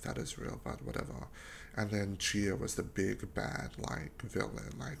don't know if that is real, but whatever. And then Chia was the big bad like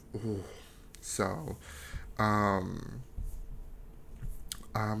villain, like ooh. So, um,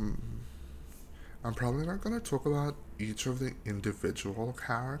 um, I'm probably not gonna talk about each of the individual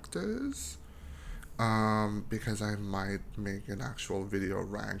characters, because I might make an actual video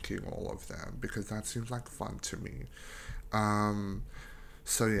ranking all of them because that seems like fun to me. Um,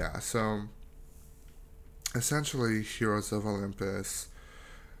 so yeah, so essentially, Heroes of Olympus,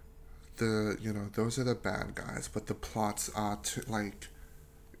 those are the bad guys, but the plots are to like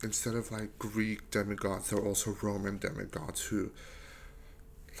instead of like Greek demigods, they're also Roman demigods who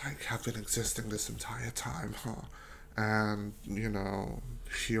like have been existing this entire time, huh? And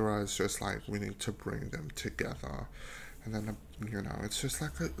Hera is just like we need to bring them together, and then it's just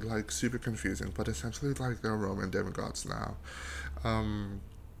like super confusing. But essentially, like they're Roman demigods now. Um,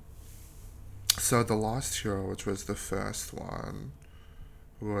 so the Lost Hero, which was the first one,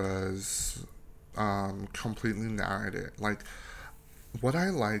 was completely narrated. Like what I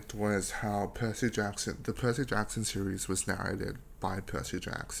liked was how the Percy Jackson series was narrated by Percy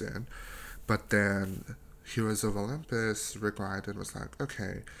Jackson, but then Heroes of Olympus, Rick Riordan was like,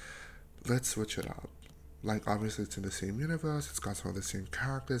 okay, let's switch it up. Like, obviously, it's in the same universe, it's got some of the same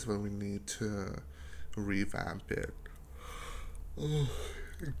characters, but we need to revamp it. Oh,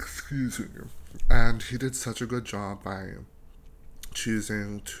 excuse me. And he did such a good job by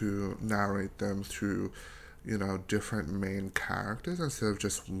choosing to narrate them through different main characters instead of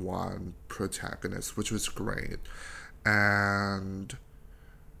just one protagonist, which was great. And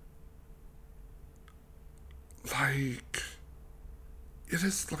like it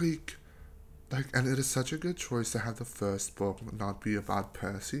is and it is such a good choice to have the first book not be about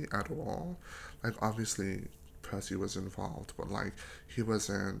Percy at all. Like obviously Percy was involved, but like he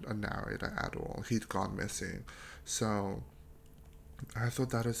wasn't a narrator at all. He'd gone missing. So I thought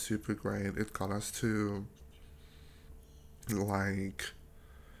that was super great. It got us to like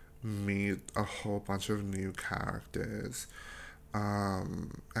meet a whole bunch of new characters.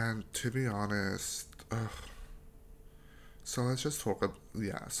 And to be honest, so let's just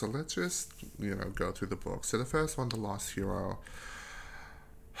yeah, so let's just, go through the book. So the first one, The Lost Hero,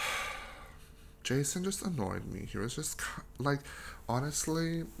 Jason just annoyed me. He was just like,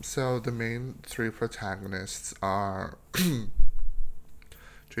 honestly, so the main three protagonists are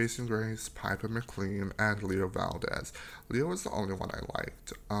Jason Grace, Piper McLean, and Leo Valdez. Leo was the only one I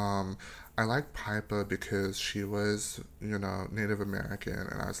liked. I liked Piper because she was, Native American,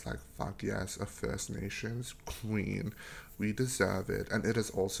 and I was like, fuck yes, a First Nations queen. We deserve it. And it is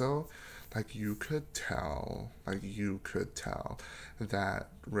also, you could tell that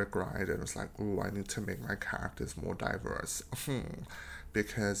Rick Riordan was like, ooh, I need to make my characters more diverse.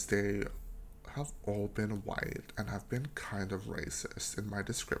 Because they have all been white and have been kind of racist in my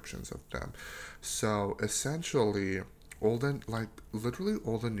descriptions of them. So essentially, literally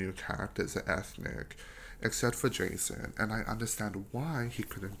all the new characters are ethnic, except for Jason, and I understand why he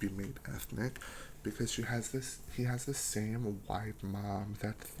couldn't be made ethnic, because he has the same white mom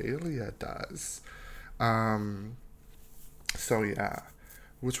that Thalia does. Um, so yeah,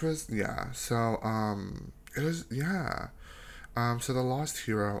 which was yeah. So it was yeah. So the Lost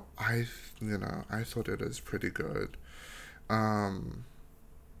Hero, I thought it is pretty good. Um,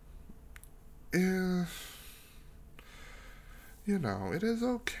 eh, it is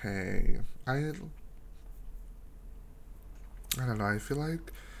okay. I don't know. I feel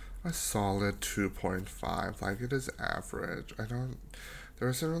like a solid 2.5. Like it is average. There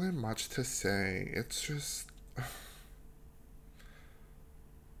isn't really much to say. It's just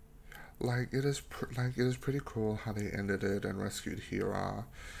it is pretty cool how they ended it and rescued Hera,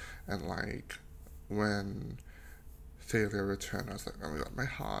 and like when Thalia returned, I was like, oh my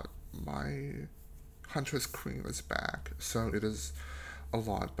god, my Huntress Queen is back. So it is a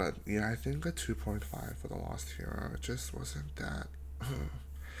lot, but yeah, I think a 2.5 for The Lost Hero. It just wasn't that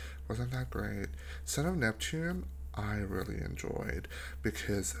great. Son of Neptune, I really enjoyed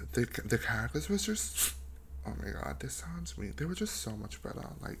because the characters was just, oh my god, this sounds mean. They were just so much better.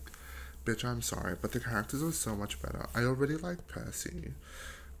 Like, bitch, I'm sorry, but the characters were so much better. I already like Percy,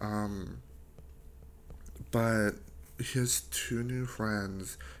 um, but his two new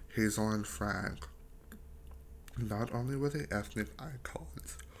friends, Hazel and Frank, not only were they ethnic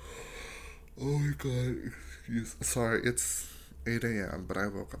icons. Oh my god, excuse. Sorry, it's 8 a.m., but I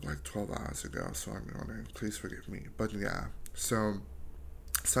woke up like 12 hours ago, so I'm yawning. Please forgive me. But yeah, so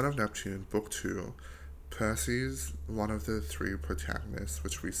Son of Neptune, Book 2. Percy's one of the three protagonists,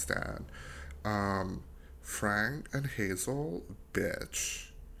 which we stand. Um, Frank and Hazel,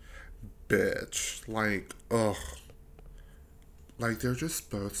 bitch. Bitch. Like, ugh. Like, they're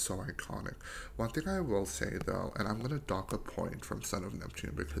just both so iconic. One thing I will say, though, and I'm gonna dock a point from Son of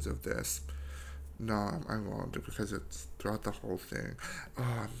Neptune because of this. No, I won't because it's throughout the whole thing.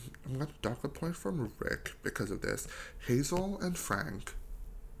 I'm gonna dock a point from Rick because of this. Hazel and Frank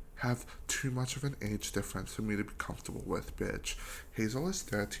have too much of an age difference for me to be comfortable with, bitch. Hazel is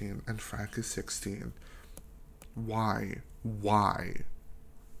 13 and Frank is 16. Why? Why?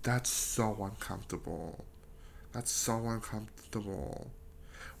 That's so uncomfortable. That's so uncomfortable.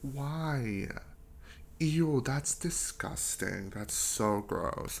 Why? Ew, that's disgusting. That's so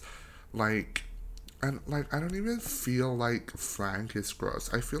gross. Like, and like, I don't even feel like Frank is gross.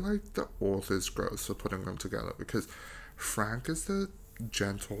 I feel like the author's gross for putting them together because Frank is the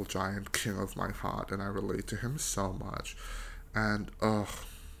gentle giant king of my heart, and I relate to him so much. And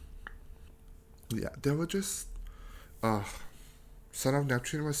yeah, they were just ugh. Son of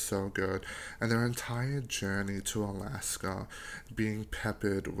Neptune was so good, and their entire journey to Alaska being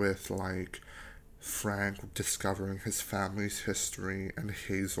peppered with like Frank discovering his family's history and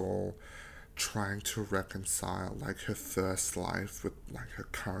Hazel trying to reconcile like her first life with like her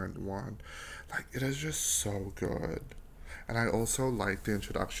current one. Like it is just so good. And I also like the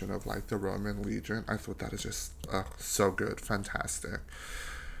introduction of like the Roman Legion. I thought that is just so good, fantastic.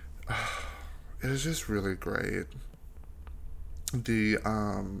 It is just really great. The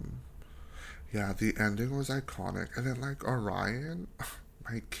yeah, the ending was iconic, and then like Orion,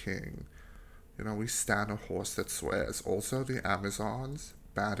 my king. You know, we stand a horse that swears. Also, the Amazons,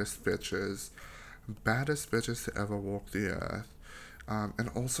 baddest bitches to ever walk the earth. And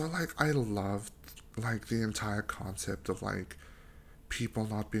also, like, I loved, like, the entire concept of, like, people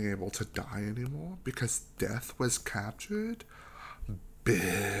not being able to die anymore because death was captured.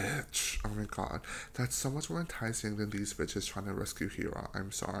 Bitch. Oh my god. That's so much more enticing than these bitches trying to rescue Hera.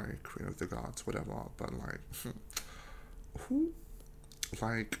 I'm sorry, Queen of the Gods, whatever. But, like, who?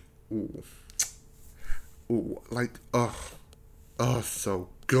 Like, ooh. Ooh. Like, ugh. Oh, so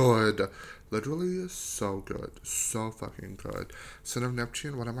good. Literally so good. So fucking good. Son of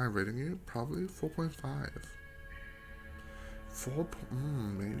Neptune, what am I rating you? Probably 4.5. 4,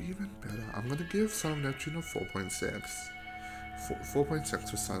 maybe even better. I'm gonna give Son of Neptune a 4.6. 4.6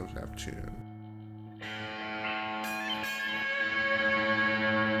 for Son of Neptune.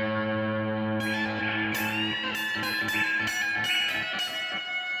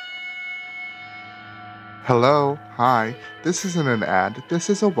 Hello, hi. This isn't an ad, this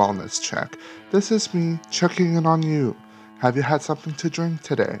is a wellness check. This is me checking in on you. Have you had something to drink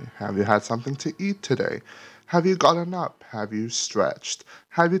today? Have you had something to eat today? Have you gotten up? Have you stretched?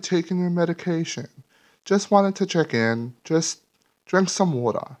 Have you taken your medication? Just wanted to check in. Just drink some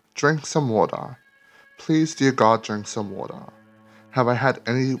water. Drink some water. Please, dear God, drink some water. Have I had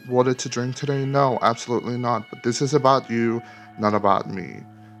any water to drink today? No, absolutely not. But this is about you, not about me.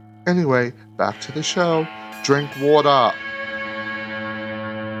 Anyway, back to the show. Drink water.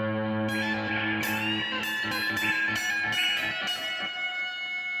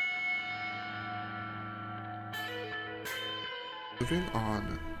 Moving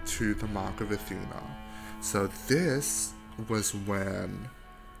on to the Mark of Athena. So this was when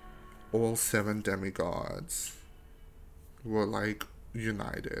all seven demigods were like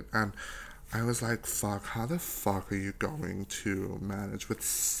united. And I was like, fuck, how the fuck are you going to manage with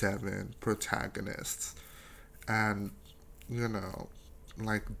seven protagonists? And, you know,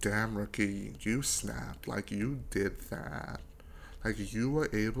 like, damn, Rookie, you snapped. Like, you did that. Like, you were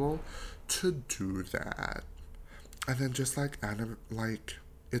able to do that. And then just like, like,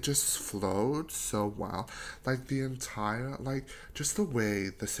 it just flowed so well. Like, the entire, like, just the way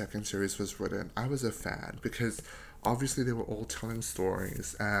the second series was written, I was a fan because obviously they were all telling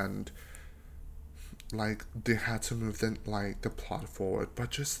stories and like they had to move the plot forward,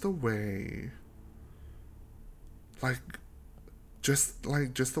 but just the way like just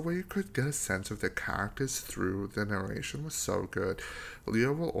the way you could get a sense of the characters through the narration was so good.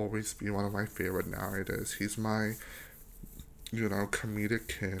 Leo will always be one of my favorite narrators. He's my, comedic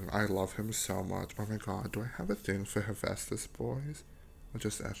king. I love him so much. Oh my god, do I have a thing for Hephaestus boys? Or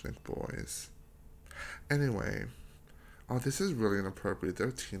just ethnic boys? Anyway, oh, this is really inappropriate.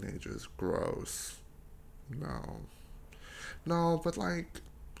 They're teenagers. Gross. No. No, but like,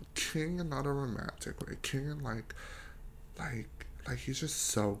 King in not a romantic way. King in like he's just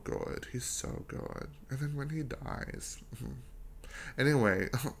so good. He's so good. And then when he dies. Anyway,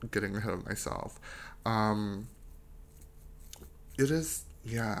 getting ahead of myself. Um, it is,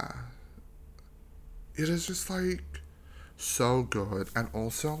 yeah. It is just like so good. And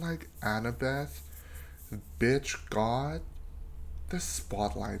also, like, Annabeth, bitch, God, the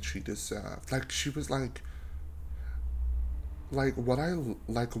spotlight she deserved. Like, she was like what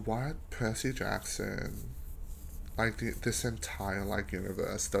Percy Jackson, like this entire like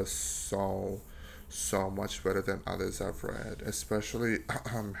universe does so much better than others I've read, especially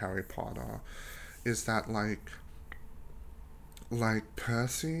Harry Potter, is that like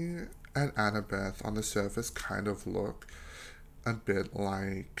Percy and Annabeth on the surface kind of look a bit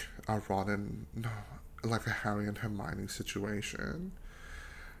like a Ron and no, like a Harry and Hermione situation,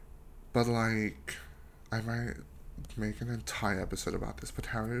 but like I might make an entire episode about this, but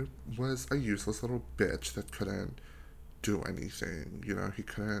Harry was a useless little bitch that couldn't do anything. He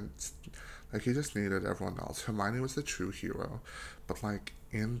couldn't, like, he just needed everyone else. Hermione was the true hero, but, like,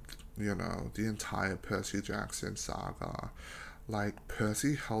 in, the entire Percy Jackson saga, like,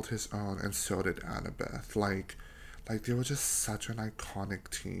 Percy held his own and so did Annabeth. Like, they were just such an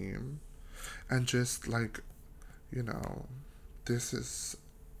iconic team. And just, like, you know, this is,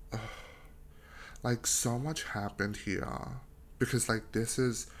 like, so much happened here because like this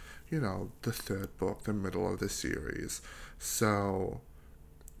is the third book, the middle of the series. So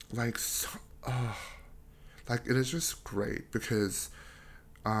like so, uh, like it is just great because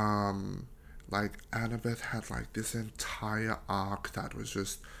um like Annabeth had like this entire arc that was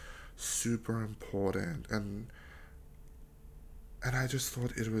just super important, and I just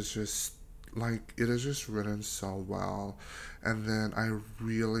thought it was just like it is just written so well. And then I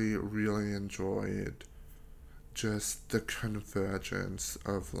really really enjoyed just the convergence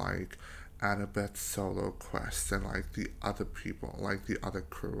of like Annabeth's solo quest and like the other people, like the other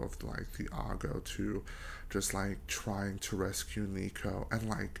crew of like the Argo to just like trying to rescue Nico, and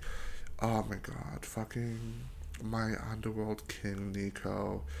like oh my god, fucking my underworld king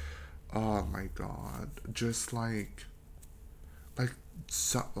Nico. Oh my god, just like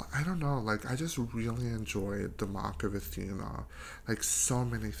so I don't know, like I just really enjoyed the Mark of Athena. Like so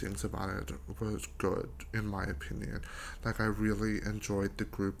many things about it was good in my opinion. Like I really enjoyed the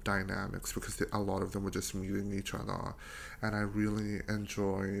group dynamics because a lot of them were just meeting each other, and I really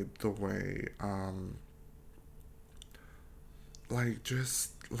enjoyed the way like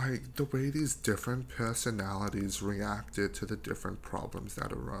just like the way these different personalities reacted to the different problems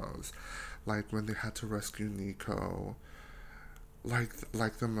that arose. Like when they had to rescue Nico,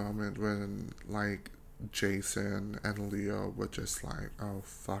 like the moment when like Jason and Leo were just like, oh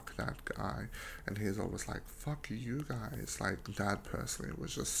fuck that guy, and Hazel was like, fuck you guys. Like that personally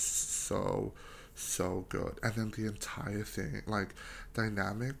was just so good. And then the entire thing, like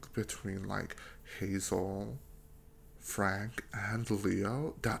dynamic between like Hazel, Frank, and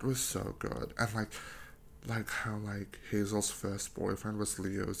Leo, that was so good. And like how like Hazel's first boyfriend was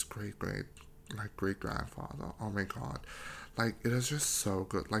Leo's great grandfather. Oh my god. Like it is just so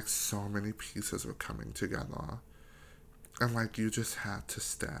good. Like so many pieces were coming together. And like you just had to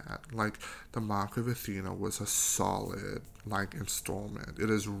stand. Like the Mark of Athena was a solid like installment. It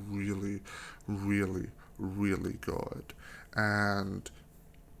is really, really, really good. And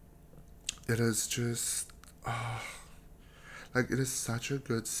it is just like it is such a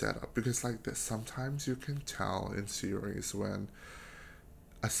good setup because like this sometimes you can tell in series when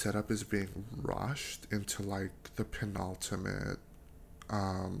a setup is being rushed into like the penultimate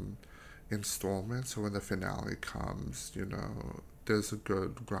um installment. So when the finale comes, there's a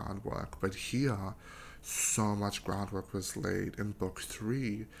good groundwork. But here, so much groundwork was laid in book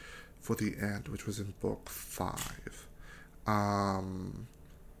three for the end, which was in book five. Um,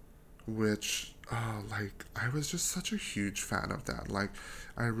 which like I was just such a huge fan of that. Like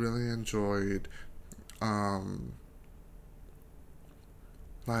I really enjoyed um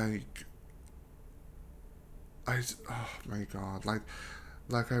like oh my god,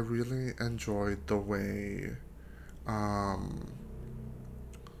 like I really enjoyed the way um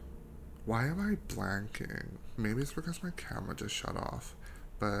why am I blanking? Maybe it's because my camera just shut off.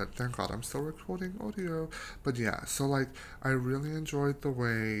 but thank God I'm still recording audio. But yeah, so like I really enjoyed the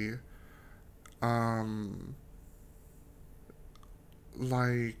way, um,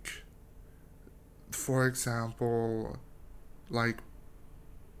 like for example, like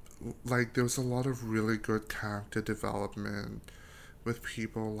there was a lot of really good character development with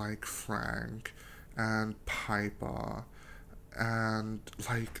people like Frank and Piper, and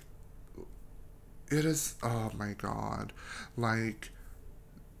like it is, oh my god, like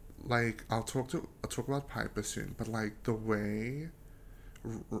I'll talk about Piper soon, but like the way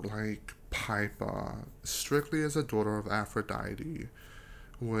like Piper, strictly as a daughter of Aphrodite,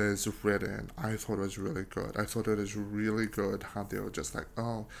 was written, I thought it was really good. I thought it was really good how they were just like,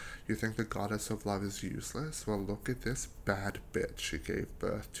 oh, you think the goddess of love is useless? Well, look at this bad bitch she gave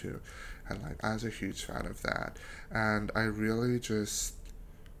birth to. And like, I was a huge fan of that. And I really just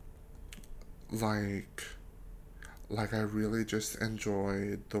like I really just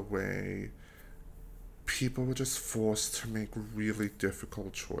enjoyed the way people were just forced to make really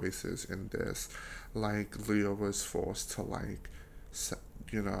difficult choices in this. Like Leo was forced to like,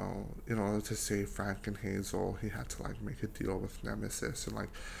 you know, in order to save Frank and Hazel, he had to like make a deal with Nemesis, and like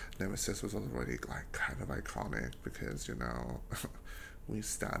Nemesis was already like kind of iconic because you know we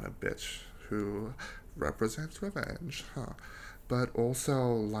stand a bitch who represents revenge, huh? But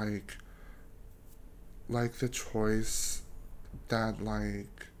also like the choice that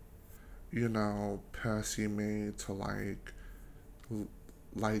like you know Percy made to like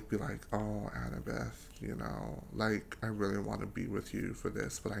be like, oh Annabeth, you know, like I really want to be with you for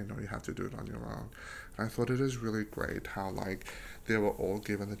this, but I know you have to do it on your own. And I thought it is really great how like they were all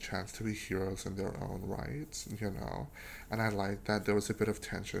given the chance to be heroes in their own rights, you know. And I like that there was a bit of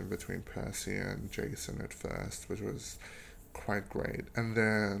tension between Percy and Jason at first, which was quite great. And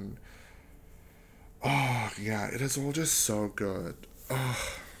then oh yeah, it is all just so good.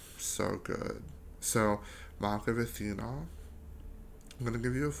 Oh, so good. So Mark of Athena, I'm gonna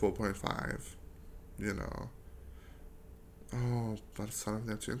give you a 4.5. You know. Oh, but Son of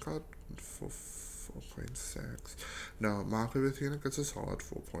Neptune got 4.6. No, Mark of Athena gets a solid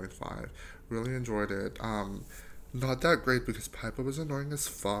 4.5. Really enjoyed it. Not that great because Piper was annoying as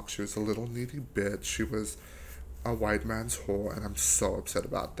fuck. She was a little needy bitch. She was a white man's whore, and I'm so upset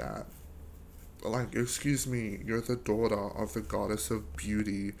about that. Like, excuse me, you're the daughter of the goddess of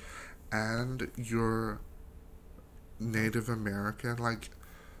beauty, and you're Native American. Like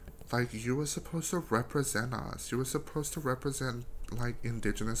you were supposed to represent us. You were supposed to represent like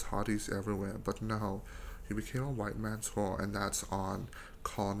indigenous hotties everywhere, but no, you became a white man's whore, and that's on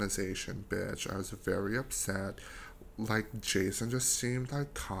colonization, bitch. I was very upset. Like Jason just seemed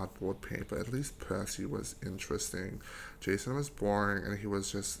like cardboard paper. At least Percy was interesting. Jason was boring, and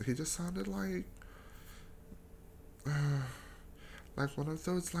he just sounded like one of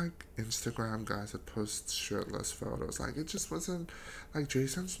those like Instagram guys that post shirtless photos. Like it just wasn't like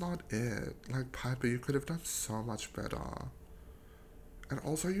Jason's not it. Like Piper, you could have done so much better. And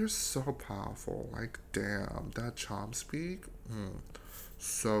also you're so powerful. Like damn, that charm speak,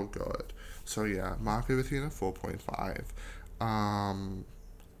 so good. So yeah, Mark Athena 4.5. Um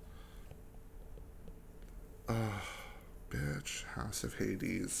bitch, House of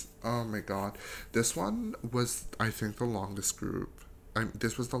Hades. Oh my god. This one was I think the longest group.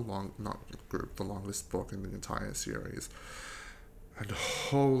 This was the long not group, the longest book in the entire series. And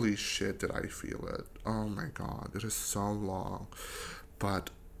holy shit did I feel it. Oh my god. It is so long. But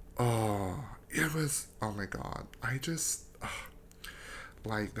oh it was oh my god. I just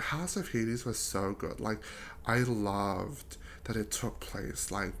like the House of Hades was so good. Like I loved that it took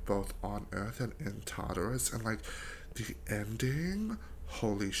place like both on Earth and in Tartarus, and like the ending,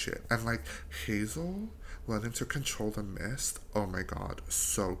 holy shit. And like Hazel learning to control the mist, oh my god,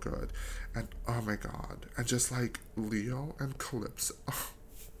 so good. And oh my god, and just like Leo and Calypso,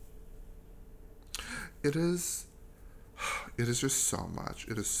 it is, it is just so much.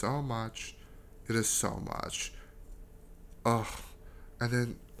 It is so much. It is so much. Ugh. And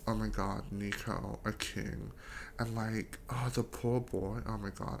then, oh my god, Nico, a king. And like, oh, the poor boy. Oh my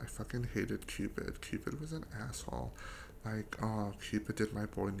god, I fucking hated Cupid. Cupid was an asshole. Like, oh, Cupid did my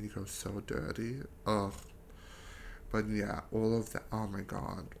boy Nico so dirty. Ugh. But yeah, all of that. Oh my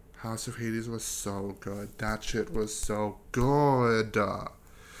god. House of Hades was so good. That shit was so good.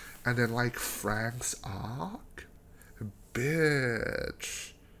 And then, like, Frank's arc?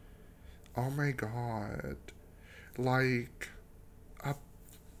 Bitch. Oh my god. Like, a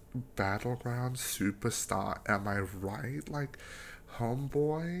battleground superstar, am I right? Like,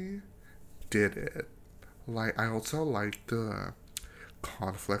 Homeboy did it. Like, I also liked the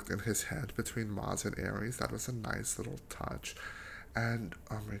conflict in his head between Mars and Ares. That was a nice little touch. And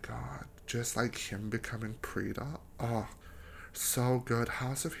oh my god, just like him becoming Prita. Oh, so good.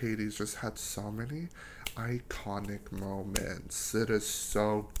 House of Hades just had so many iconic moments. It is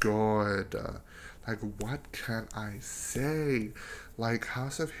so good. Like, what can I say? Like,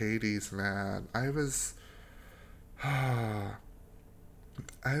 House of Hades, man. I was. Oh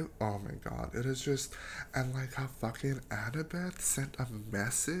my god, it is just. And like how fucking Annabeth sent a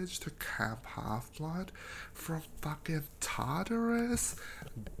message to Camp Half Blood from fucking Tartarus?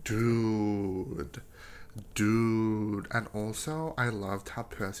 Dude. Dude. And also, I loved how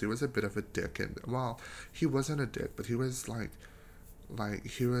Percy was a bit of a dick. And, well, he wasn't a dick, but he was like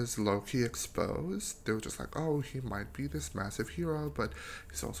he was low-key exposed. They were just like, oh, he might be this massive hero, but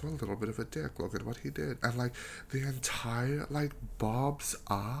he's also a little bit of a dick. Look at what he did. And like the entire like Bob's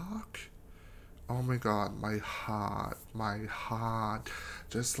arc, oh my god, my heart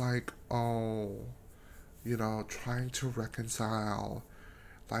just like, oh, trying to reconcile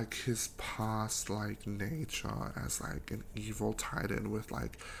like his past like nature as like an evil titan with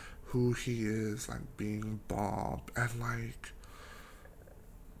like who he is like being Bob. And like,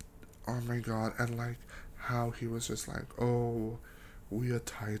 oh my god, and like how he was just like, oh, we are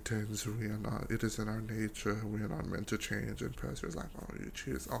titans, we are not, it is in our nature, we are not meant to change. And Percy was like, oh, you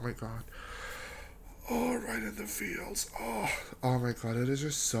choose, oh my god, oh, right in the fields, oh my god, it is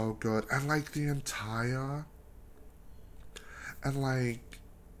just so good. And like the entire, and like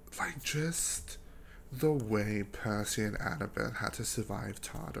just the way Percy and Annabeth had to survive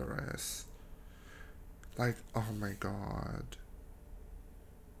Tartarus, like, oh my god,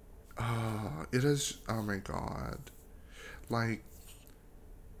 it is, oh my god, like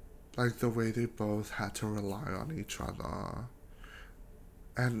like the way they both had to rely on each other.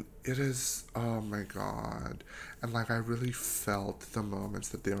 And it is, oh my god. And like I really felt the moments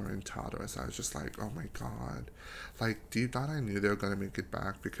that they were in Tartarus. I was just like, oh my god. Like deep down I knew they were gonna make it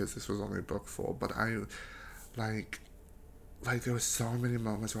back because this was only book 4, but like like there was so many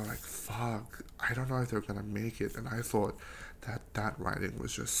moments where I'm like, fuck, I don't know if they're gonna make it. And I thought that writing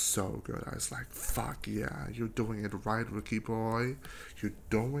was just so good. I was like, fuck yeah, you're doing it right, Ricky boy. You're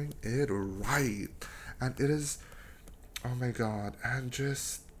doing it right. And it is, oh my god, and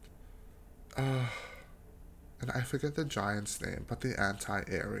just uh and I forget the giant's name, but the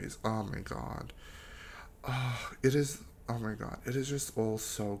anti-Ares. Oh my god. It is, oh my god, it is just all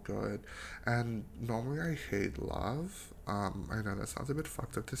so good. And normally I hate love. I know that sounds a bit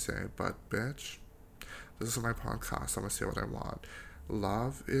fucked up to say, but bitch, this is my podcast. I'm gonna say what I want.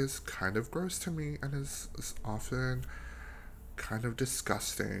 Love is kind of gross to me and is often kind of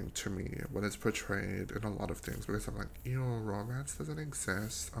disgusting to me when it's portrayed in a lot of things because I'm like, romance doesn't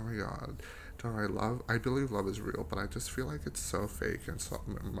exist. Oh my god. Don't I love? I believe love is real, but I just feel like it's so fake and so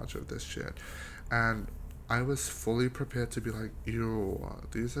much of this shit. And I was fully prepared to be like, ew,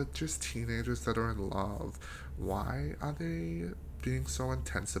 these are just teenagers that are in love. Why are they being so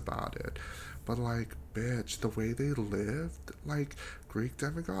intense about it? But like, bitch, the way they lived, like, Greek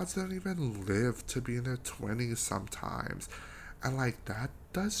demigods don't even live to be in their 20s sometimes. And like, that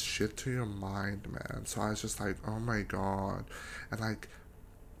does shit to your mind, man. So I was just like, oh my god. And like,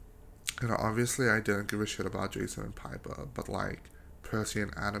 obviously I didn't give a shit about Jason and Piper, but like, Percy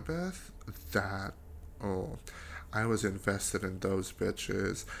and Annabeth, that, oh, I was invested in those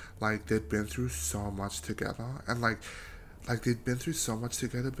bitches. Like, they'd been through so much together. And like they'd been through so much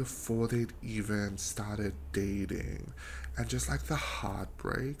together before they'd even started dating. And just like the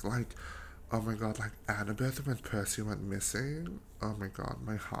heartbreak, like, oh my god, like Annabeth when Percy went missing, oh my god,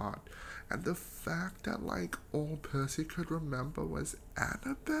 my heart. And the fact that like all Percy could remember was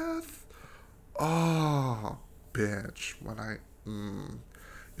Annabeth, oh, bitch,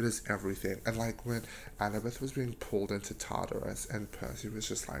 it is everything. And like when Annabeth was being pulled into Tartarus and Percy was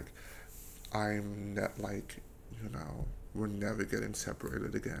just like, I'm not like, you know, we're never getting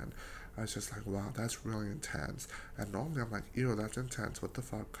separated again. I was just like, wow, that's really intense. And normally I'm like, ew, that's intense. What the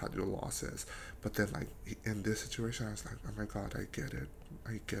fuck? Cut your losses. But then, like, in this situation, I was like, oh my god, I get it.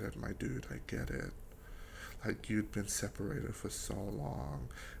 I get it, my dude. I get it. Like, you'd been separated for so long,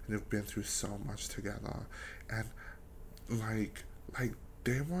 and you've been through so much together. And, like,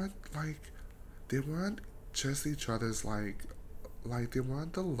 they weren't, like, they weren't just each other's, like, they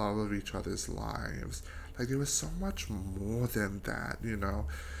weren't the love of each other's lives. Like, there was so much more than that,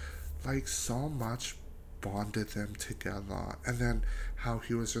 like so much bonded them together. And then how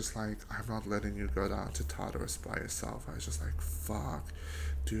he was just like, I'm not letting you go down to Tartarus by yourself. I was just like, fuck,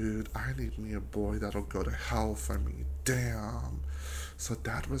 dude, I need me a boy that'll go to hell for me. Damn. So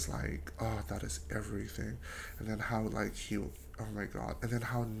that was like, oh, that is everything. And then how like he, oh my god. And then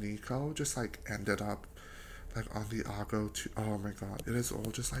how Nico just like ended up like on the Argo too. Oh my god, it is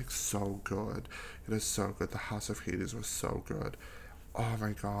all just like so good. It is so good. The House of Hades was so good. Oh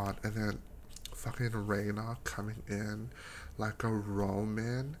my god, and then fucking Reina coming in like a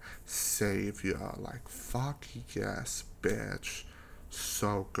Roman savior. Like fuck yes, bitch.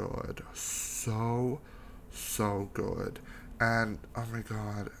 So good. So good. And oh my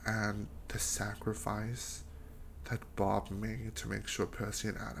god, and the sacrifice that Bob made to make sure Percy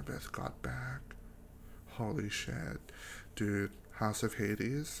and Annabeth got back. Holy shit. Dude, House of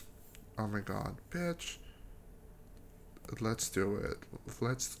Hades? Oh my god, bitch. Let's do it.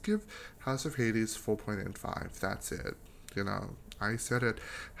 Let's give House of Hades 4.85. That's it. You know, I said it.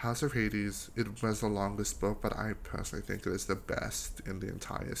 House of Hades, it was the longest book, but I personally think it is the best in the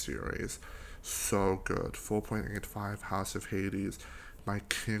entire series. So good. 4.85 House of Hades. My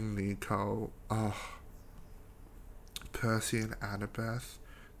King Nico. Oh, Percy and Annabeth.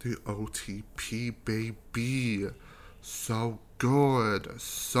 The OTP baby. So good.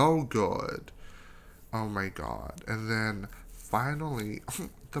 So good. Oh my god. And then finally,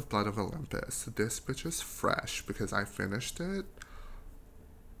 The Blood of Olympus. This bitch is fresh because I finished it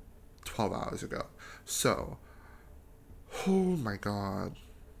 12 hours ago. So, oh my god.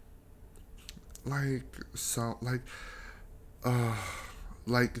 Like, so, uh,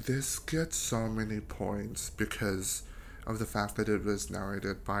 like this gets so many points because of the fact that it was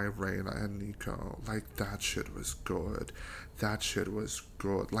narrated by Reina and Nico. Like that shit was good. That shit was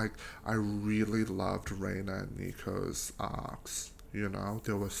good. Like I really loved Reina and Nico's arcs. You know,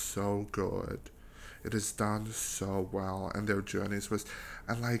 they were so good. It is done so well, and their journeys was,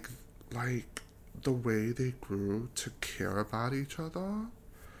 and like the way they grew to care about each other.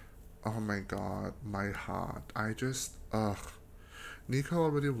 Oh my god, my heart. I just, ugh. Nico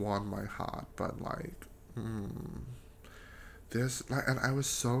already won my heart, but like, this, like, and I was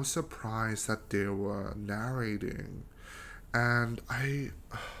so surprised that they were narrating. And like,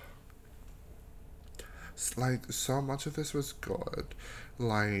 so much of this was good.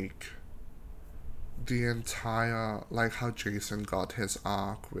 Like, the entire, like, how Jason got his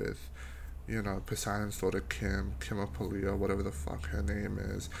arc with, you know, Poseidon's daughter Kim, Kimapolia, whatever the fuck her name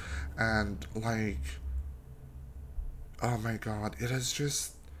is. And, like, oh my god, it is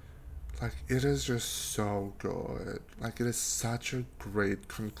just, like, it is just so good. Like, it is such a great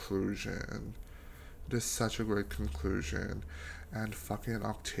conclusion. It is such a great conclusion. And fucking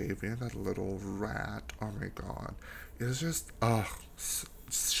Octavian, that little rat, oh my god. It is just, ugh,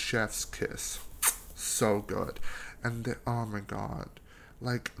 chef's kiss. So good. And the, oh my god.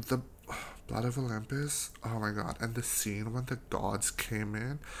 Like, the Blood of Olympus, oh my god. And the scene when the gods came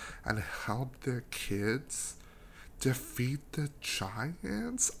in and helped their kids defeat the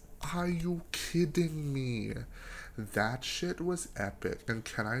giants? Are you kidding me? That shit was epic. And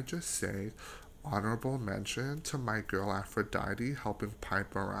can I just say, honorable mention to my girl Aphrodite helping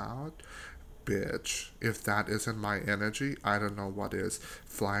Piper out? Bitch, if that isn't my energy, I don't know what is.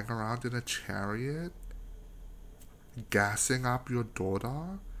 Flying around in a chariot, gassing up your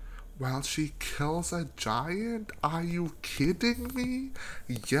daughter while she kills a giant? Are you kidding me?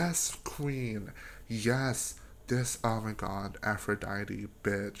 Yes, queen. Yes. This, oh my god, Aphrodite,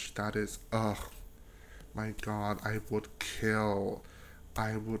 bitch. That is, ugh. My god, I would kill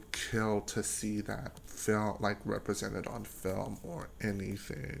to see that film, like, represented on film or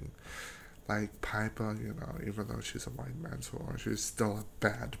anything. Like, Piper, you know, even though she's a white mentor, she's still a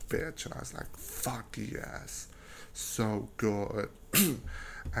bad bitch. And I was like, fuck yes. So good.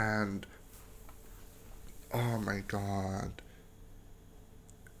 And, oh my god.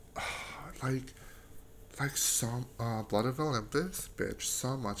 Like, some, Blood of Olympus, bitch,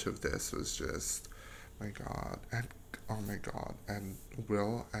 so much of this was just, my god. And, oh my god. And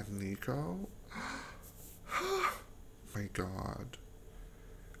Will and Nico, my god.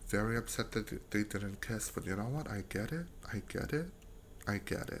 Very upset that they didn't kiss, but you know what? I get it. I get it. I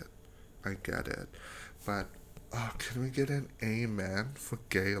get it. I get it. But can we get an amen for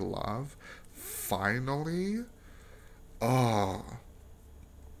gay love? Finally? Oh,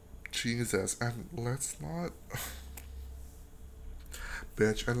 Jesus. And let's not.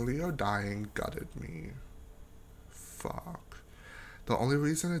 Bitch, and Leo dying gutted me. Fuck. The only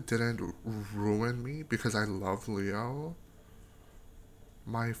reason it didn't ruin me, because I love Leo,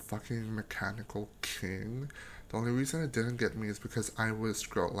 my fucking mechanical king. The only reason it didn't get me is because I was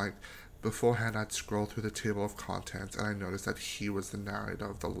like, beforehand I'd scroll through the table of contents and I noticed that he was the narrator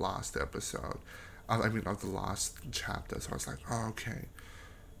of the last episode. Of the last chapter. So I was like, oh, okay.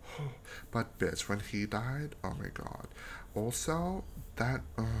 But bitch, when he died, oh my god. Also, that.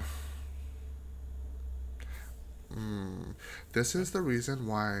 This is the reason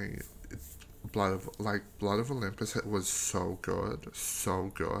why Blood of Olympus, it was so good,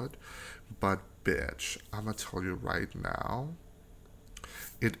 so good. But bitch, I'ma tell you right now,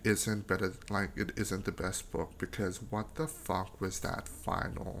 it isn't better. Like it isn't the best book because what the fuck was that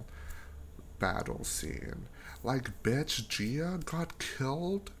final battle scene? Like, bitch, Gia got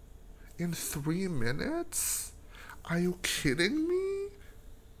killed in 3 minutes? Are you kidding me?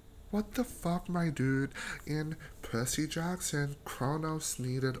 What the fuck, my dude? In Percy Jackson, Kronos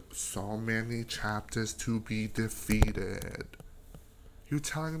needed so many chapters to be defeated. You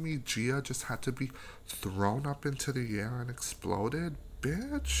telling me Gia just had to be thrown up into the air and exploded?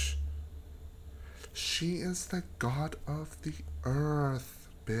 Bitch. She is the god of the earth,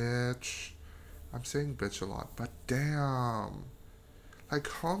 bitch. I'm saying bitch a lot, but damn. Like,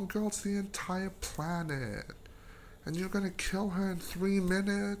 Homegirl's the entire planet. And you're gonna kill her in 3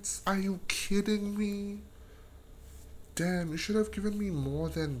 minutes? Are you kidding me? Damn, you should have given me more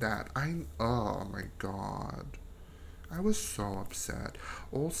than that. Oh my god. I was so upset.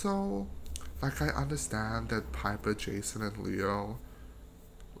 Also, like, I understand that Piper, Jason, and Leo,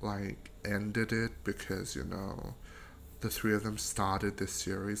 like, ended it because, the three of them started this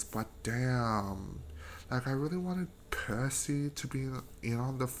series, but damn. Like, I really wanted Percy to be in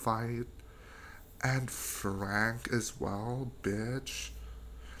on the fight, and Frank as well, bitch.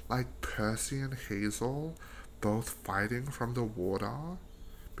 Like, Percy and Hazel both fighting from the water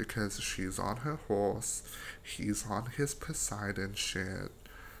because she's on her horse, he's on his Poseidon shit,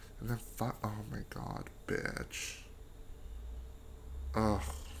 and then oh my god, bitch. Ugh.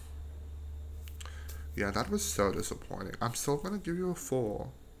 Yeah, that was so disappointing. I'm still gonna give you a 4.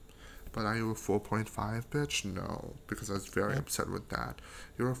 But are you a 4.5, bitch? No, because I was very upset with that.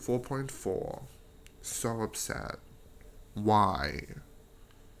 You're a 4.4. So upset. Why?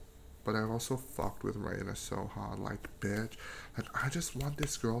 But I also fucked with Raina so hard. Like, bitch. Like, I just want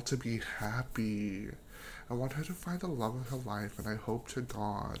this girl to be happy. I want her to find the love of her life, and I hope to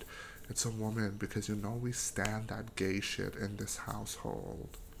God it's a woman, because we stand that gay shit in this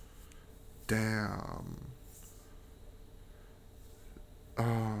household. Damn.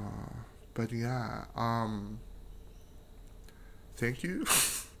 But yeah, thank you.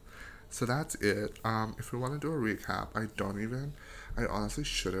 So that's it. If we want to do a recap, I honestly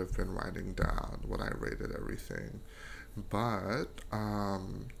should have been writing down what I rated everything. But,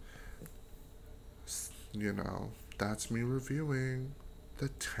 that's me reviewing the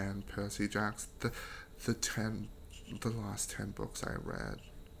 10 Percy Jackson, the last 10 books I read,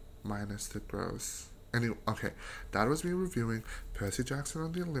 minus the gross. Anyway, okay, that was me reviewing Percy Jackson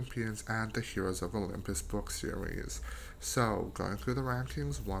and the Olympians and the Heroes of Olympus book series. So, going through the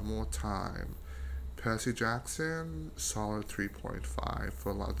rankings one more time. Percy Jackson, solid 3.5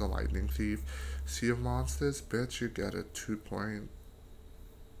 for The Lightning Thief. Sea of Monsters, bitch, you get a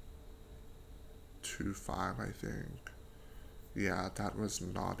 2.25, I think. Yeah, that was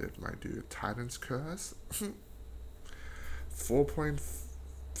not it, my dude. Titan's Curse,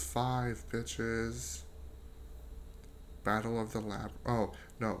 4.5, bitches. Battle of the Lab. Oh,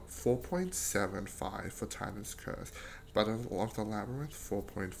 no, 4.75 for Titan's Curse. Battle of the Labyrinth,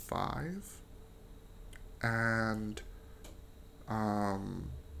 4.5. And,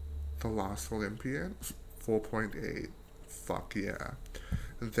 The Last Olympian, 4.8. Fuck yeah.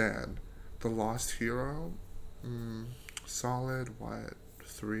 Then, The Lost Hero, solid,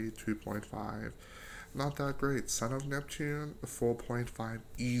 3, 2.5. Not that great. Son of Neptune, 4.5.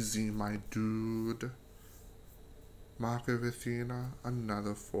 Easy, my dude. Mark of Athena,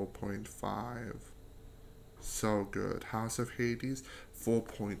 another 4.5. So good. House of Hades,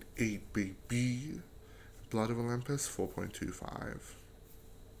 4.8, baby. Blood of Olympus, 4.25.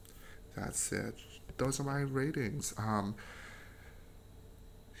 That's it. Those are my ratings. Yeah,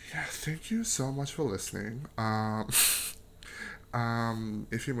 thank you so much for listening.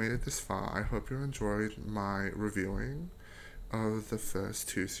 If you made it this far, I hope you enjoyed my reviewing of the first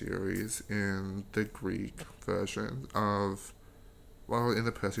 2 series in the Greek version in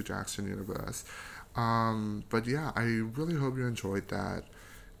the Percy Jackson universe. But yeah, I really hope you enjoyed that.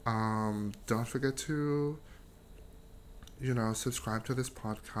 Don't forget to, subscribe to this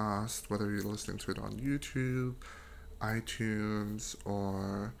podcast, whether you're listening to it on YouTube, iTunes,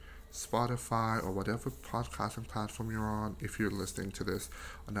 or Spotify, or whatever podcasting platform you're on. If you're listening to this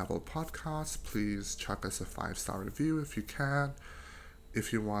on Apple Podcasts, please chuck us a 5-star review if you can.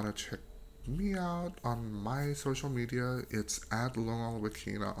 If you want to check me out on my social media, it's at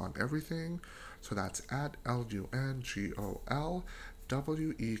LungolWikina on everything. So that's at LUNGOLWEKINA,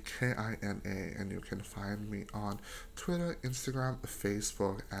 and you can find me on Twitter, Instagram,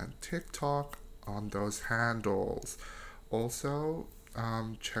 Facebook, and TikTok on those handles. Also,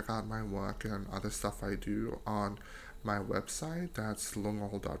 check out my work and other stuff I do on my website. That's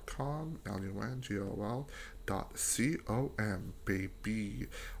lungol.com, LUNGOL.com, baby.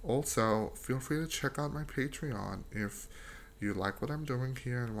 Also, feel free to check out my Patreon if you like what I'm doing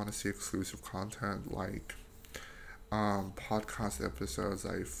here and want to see exclusive content like podcast episodes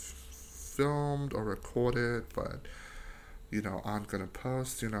I've filmed or recorded, but aren't gonna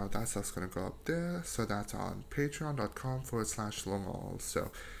post, that stuff's gonna go up there. So that's on patreon.com/lungol.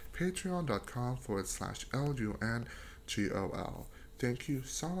 So patreon.com/LUNGOL. Thank you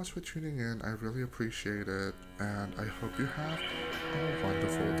so much for tuning in. I really appreciate it, and I hope you have a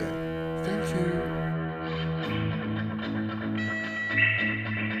wonderful day. Thank you.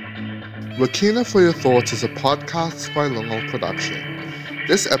 Wakina for Your Thoughts is a podcast by Lungol Production.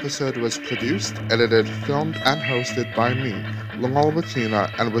 This episode was produced, edited, filmed, and hosted by me, Lungol Wakina,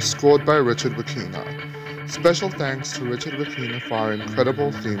 and was scored by Richard Wakina. Special thanks to Richard Wakina for our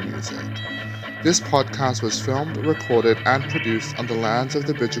incredible theme music. This podcast was filmed, recorded, and produced on the lands of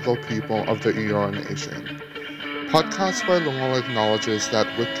the Bidjigal people of the Eora Nation. Podcast by Lungol acknowledges that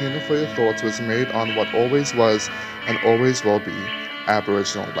Wakina for Your Thoughts was made on what always was and always will be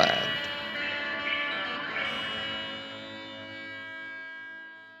Aboriginal land.